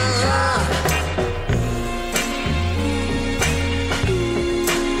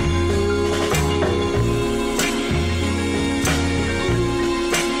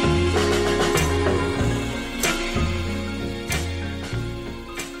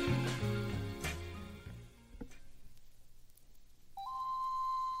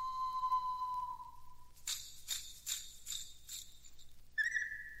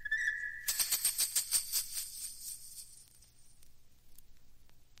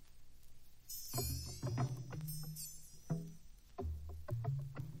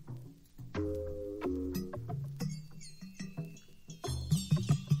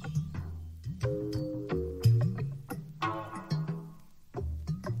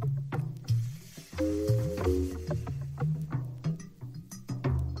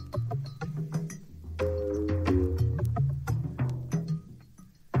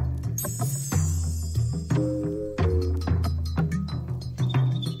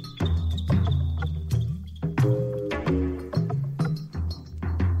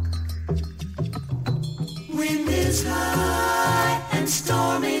 Wind is high and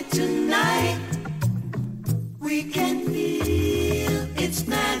stormy tonight. We can feel its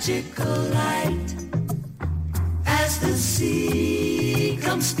magical light as the sea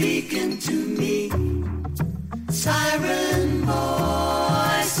comes speaking to me. Siren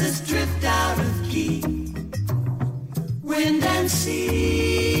voices drift out of key. Wind and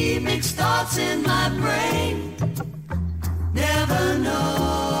sea mix thoughts in my brain. Never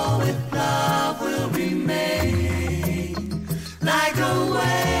know if love will remain. Like a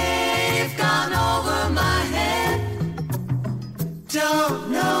wave gone over my head.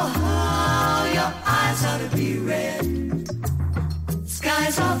 Don't know how your eyes ought to be red.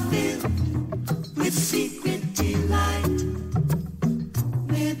 Skies are filled with secret delight.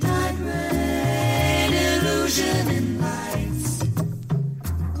 Midnight rain, illusion and lights.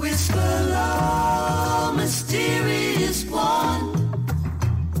 Whisper low, mysterious one.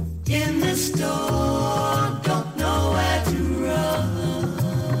 In the storm, don't know where to run.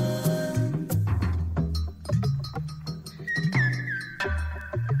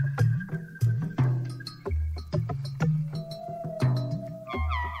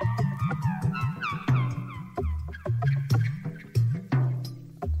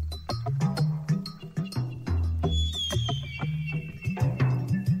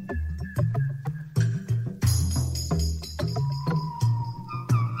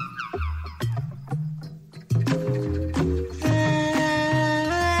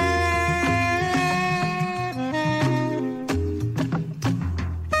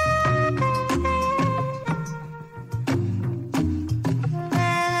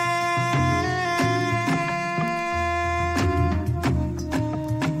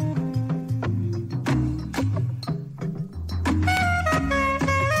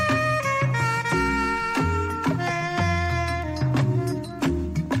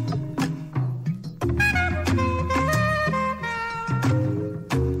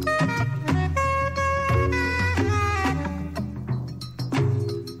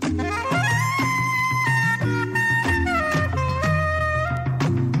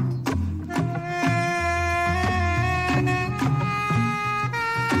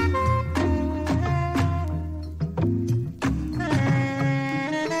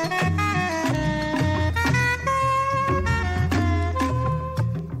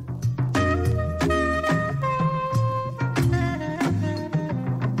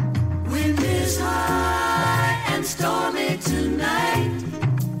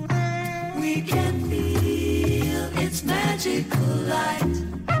 magical light.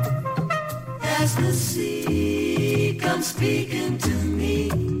 As the sea comes speaking to me,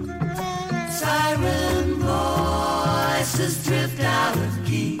 siren voices drift out of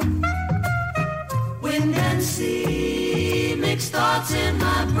key. Wind and sea mix thoughts in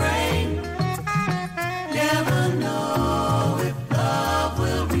my brain. Never know if love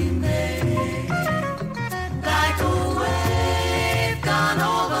will remain. Like a wave gone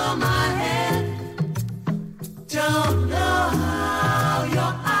over my head. Don't know how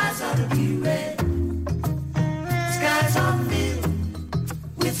your eyes are to be read. Skies are filled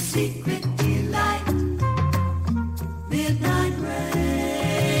with secret delight. Midnight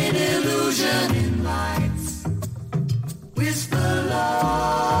rain, illusion in lights. Whisper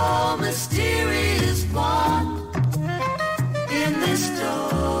low, mysterious one. In this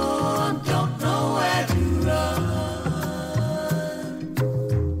storm, don't know where to run.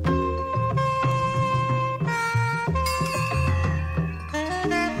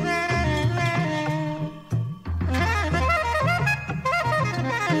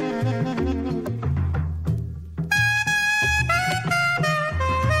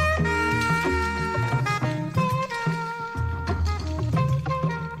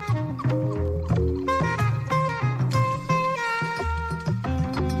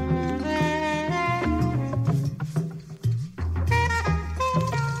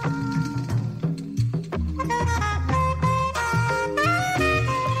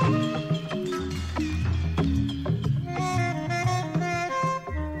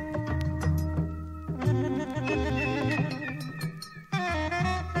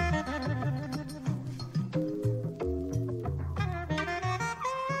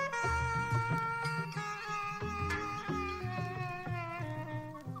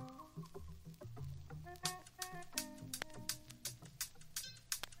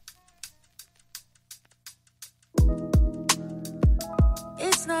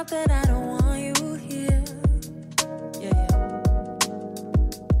 It's not that I don't want you here. Yeah, yeah.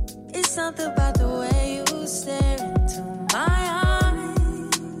 It's something about the way you stare into my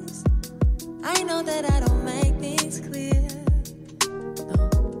eyes. I know that I don't make things clear. No.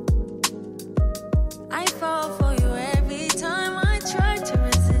 I fall for you every time I try to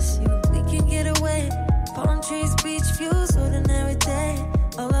resist you. We can get away. Palm trees, beach views, ordinary day.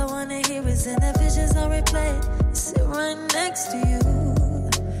 All I wanna hear is in the visions on replay. Sit right next to you.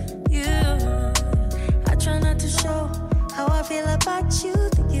 I try not to show how I feel about you.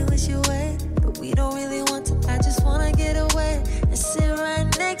 Think you wish you away, but we don't really want to. I just wanna get away and sit right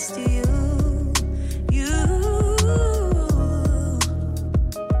next to you.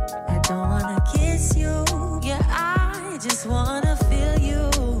 I don't wanna kiss you. Yeah, I just wanna feel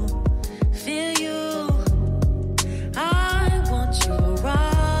you. Feel you. I want you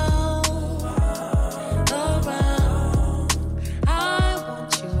around.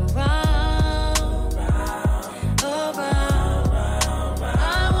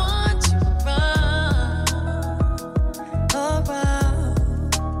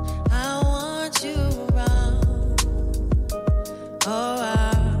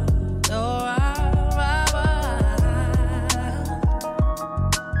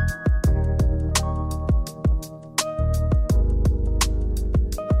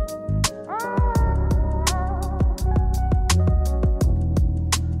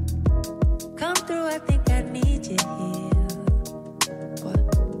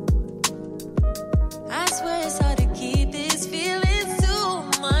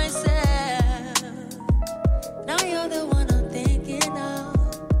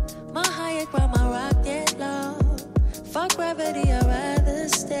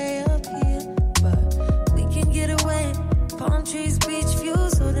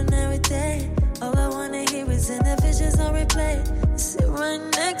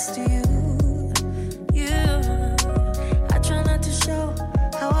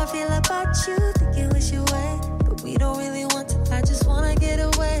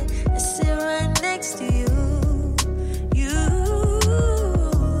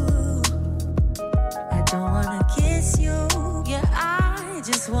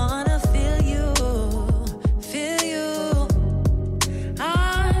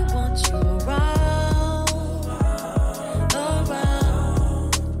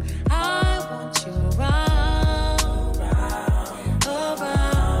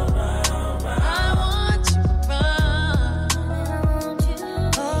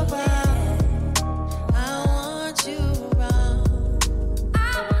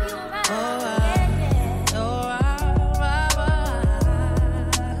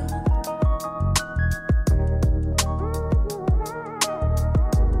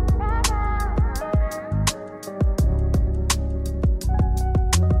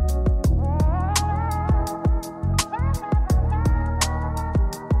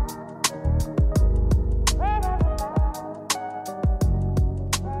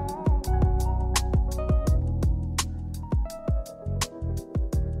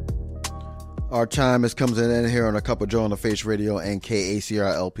 Our time is coming to an end here on a Cup of Joe on the Face Radio and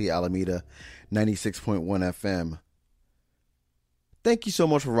KACR-LP Alameda 96.1 FM. Thank you so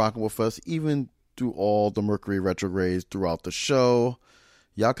much for rocking with us, even through all the Mercury retrogrades throughout the show.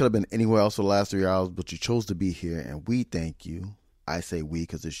 Y'all could have been anywhere else for the last 3 hours, but you chose to be here, and we thank you. I say we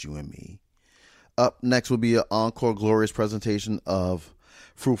because it's you and me. Up next will be an encore glorious presentation of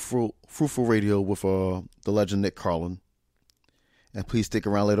Fruitful Radio with the legend Nick Carlin. And please stick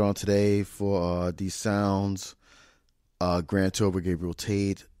around later on today for these sounds, Grand Tour with Gabriel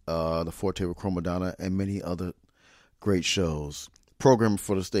Tate, the Forte with Chromadonna, and many other great shows. Program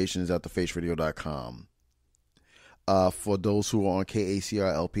for the station is at thefaceradio.com. For those who are on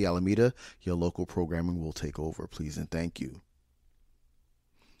KACR-LP Alameda, your local programming will take over. Please and thank you.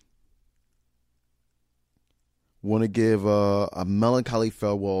 Want to give a melancholy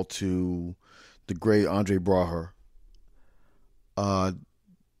farewell to the great Andre Braugher.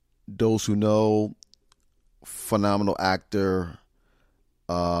 Those who know, phenomenal actor.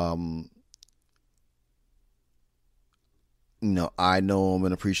 I know him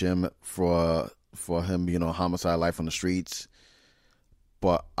and appreciate him for him being on Homicide: Life on the Streets,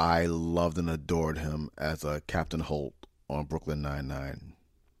 but I loved and adored him as a Captain Holt on Brooklyn Nine-Nine.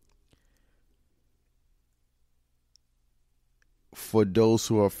 For those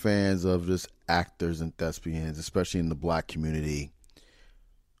who are fans of just actors and thespians, especially in the black community,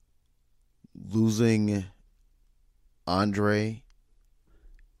 losing Andre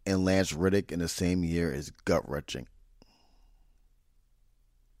and Lance Reddick in the same year is gut-wrenching.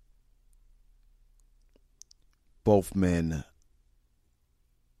 Both men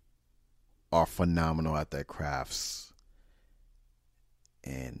are phenomenal at their crafts,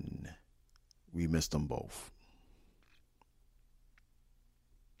 and we miss them both.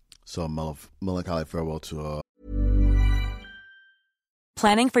 So melancholy farewell to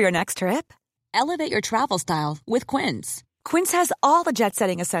Planning for your next trip? Elevate your travel style with Quince. Quince has all the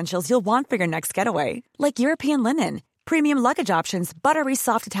jet-setting essentials you'll want for your next getaway, like European linen, premium luggage options, buttery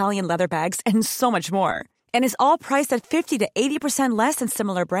soft Italian leather bags, and so much more. And is all priced at 50 to 80% less than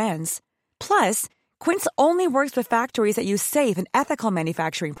similar brands. Plus, Quince only works with factories that use safe and ethical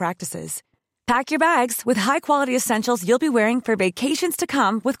manufacturing practices. Pack your bags with high-quality essentials you'll be wearing for vacations to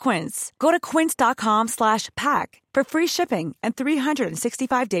come with Quince. Go to quince.com/pack for free shipping and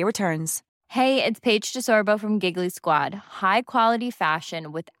 365-day returns. Hey, it's Paige DeSorbo from Giggly Squad. High quality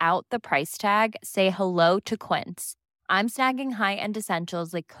fashion without the price tag. Say hello to Quince. I'm snagging high-end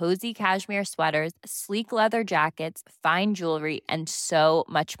essentials like cozy cashmere sweaters, sleek leather jackets, fine jewelry, and so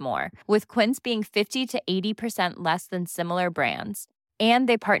much more. With Quince being 50 to 80% less than similar brands. And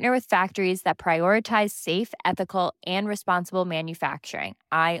they partner with factories that prioritize safe, ethical, and responsible manufacturing.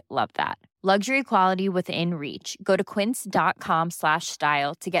 I love that. Luxury quality within reach. Go to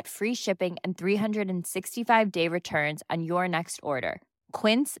quince.com/style to get free shipping and 365-day returns on your next order.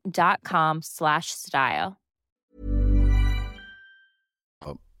 Quince.com/style.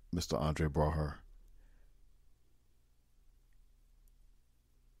 Mr. Andre Braugher.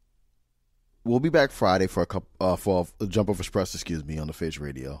 We'll be back Friday for a Jump of Express, on the Face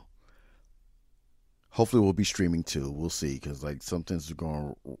Radio. Hopefully, we'll be streaming too. We'll see, because some things are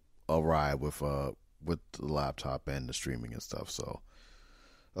going awry with the laptop and the streaming and stuff. So,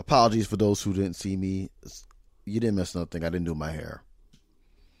 apologies for those who didn't see me. You didn't miss nothing. I didn't do my hair.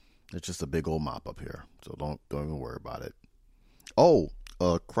 It's just a big old mop up here, so don't even worry about it. Oh,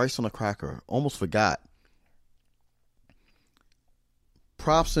 Christ on a Cracker. Almost forgot.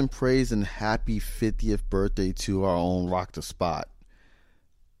 Props and praise and happy 50th birthday to our own Rock the Spot.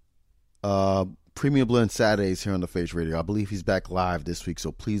 Premium Blend Saturdays here on the Face Radio. I believe he's back live this week,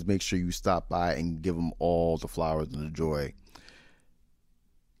 so please make sure you stop by and give him all the flowers and the joy.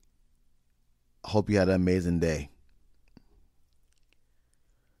 Hope you had an amazing day.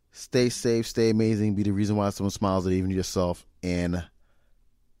 Stay safe, stay amazing, be the reason why someone smiles at even yourself, and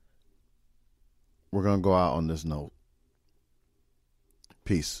we're going to go out on this note.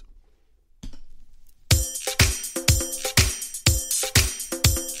 Peace.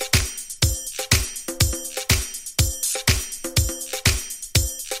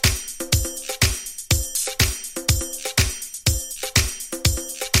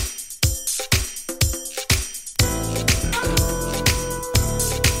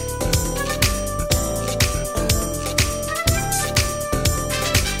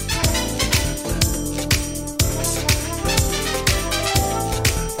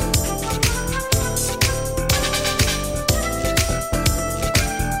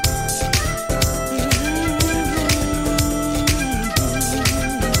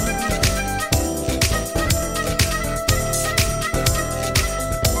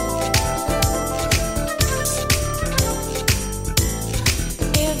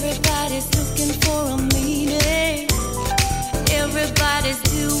 Everybody's looking for a meaning. Everybody's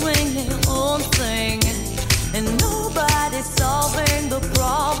doing their own thing. And nobody's solving the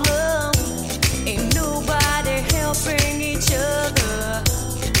problem. Ain't nobody helping each other.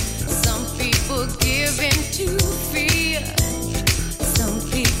 Some people give in to fear. Some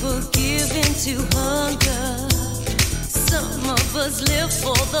people give in to hunger. Some of us live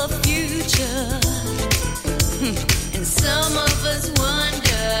for the future. And some of us wonder.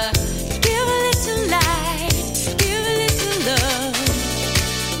 Give a little light, give a little love.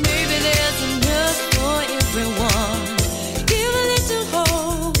 Maybe there's enough for everyone. Give a little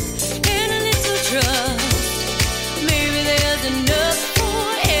hope and a little trust. Maybe there's enough for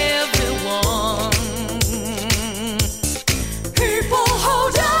everyone. People,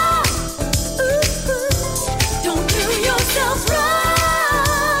 hold on. Ooh, don't do yourself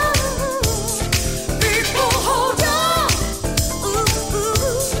wrong. People, hold on. Ooh,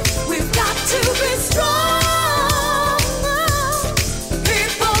 we've got to be strong.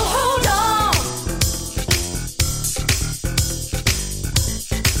 People, hold on.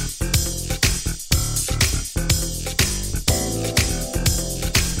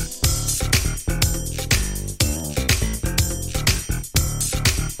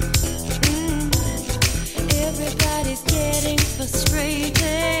 Everybody's getting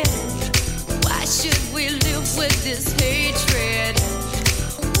frustrated. Why should we live with this hatred?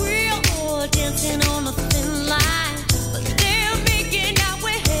 We're all dancing on a thin line, but they're making out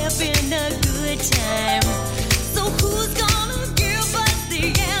we're having a good time. So who's gonna give us the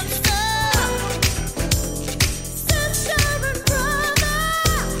answer? Sister and brother,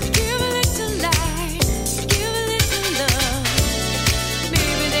 give a little light, give a little love.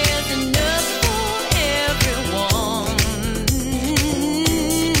 Maybe there's enough for everyone.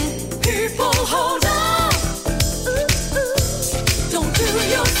 People, hold on. Ooh, don't do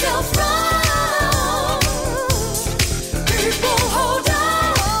yourself wrong.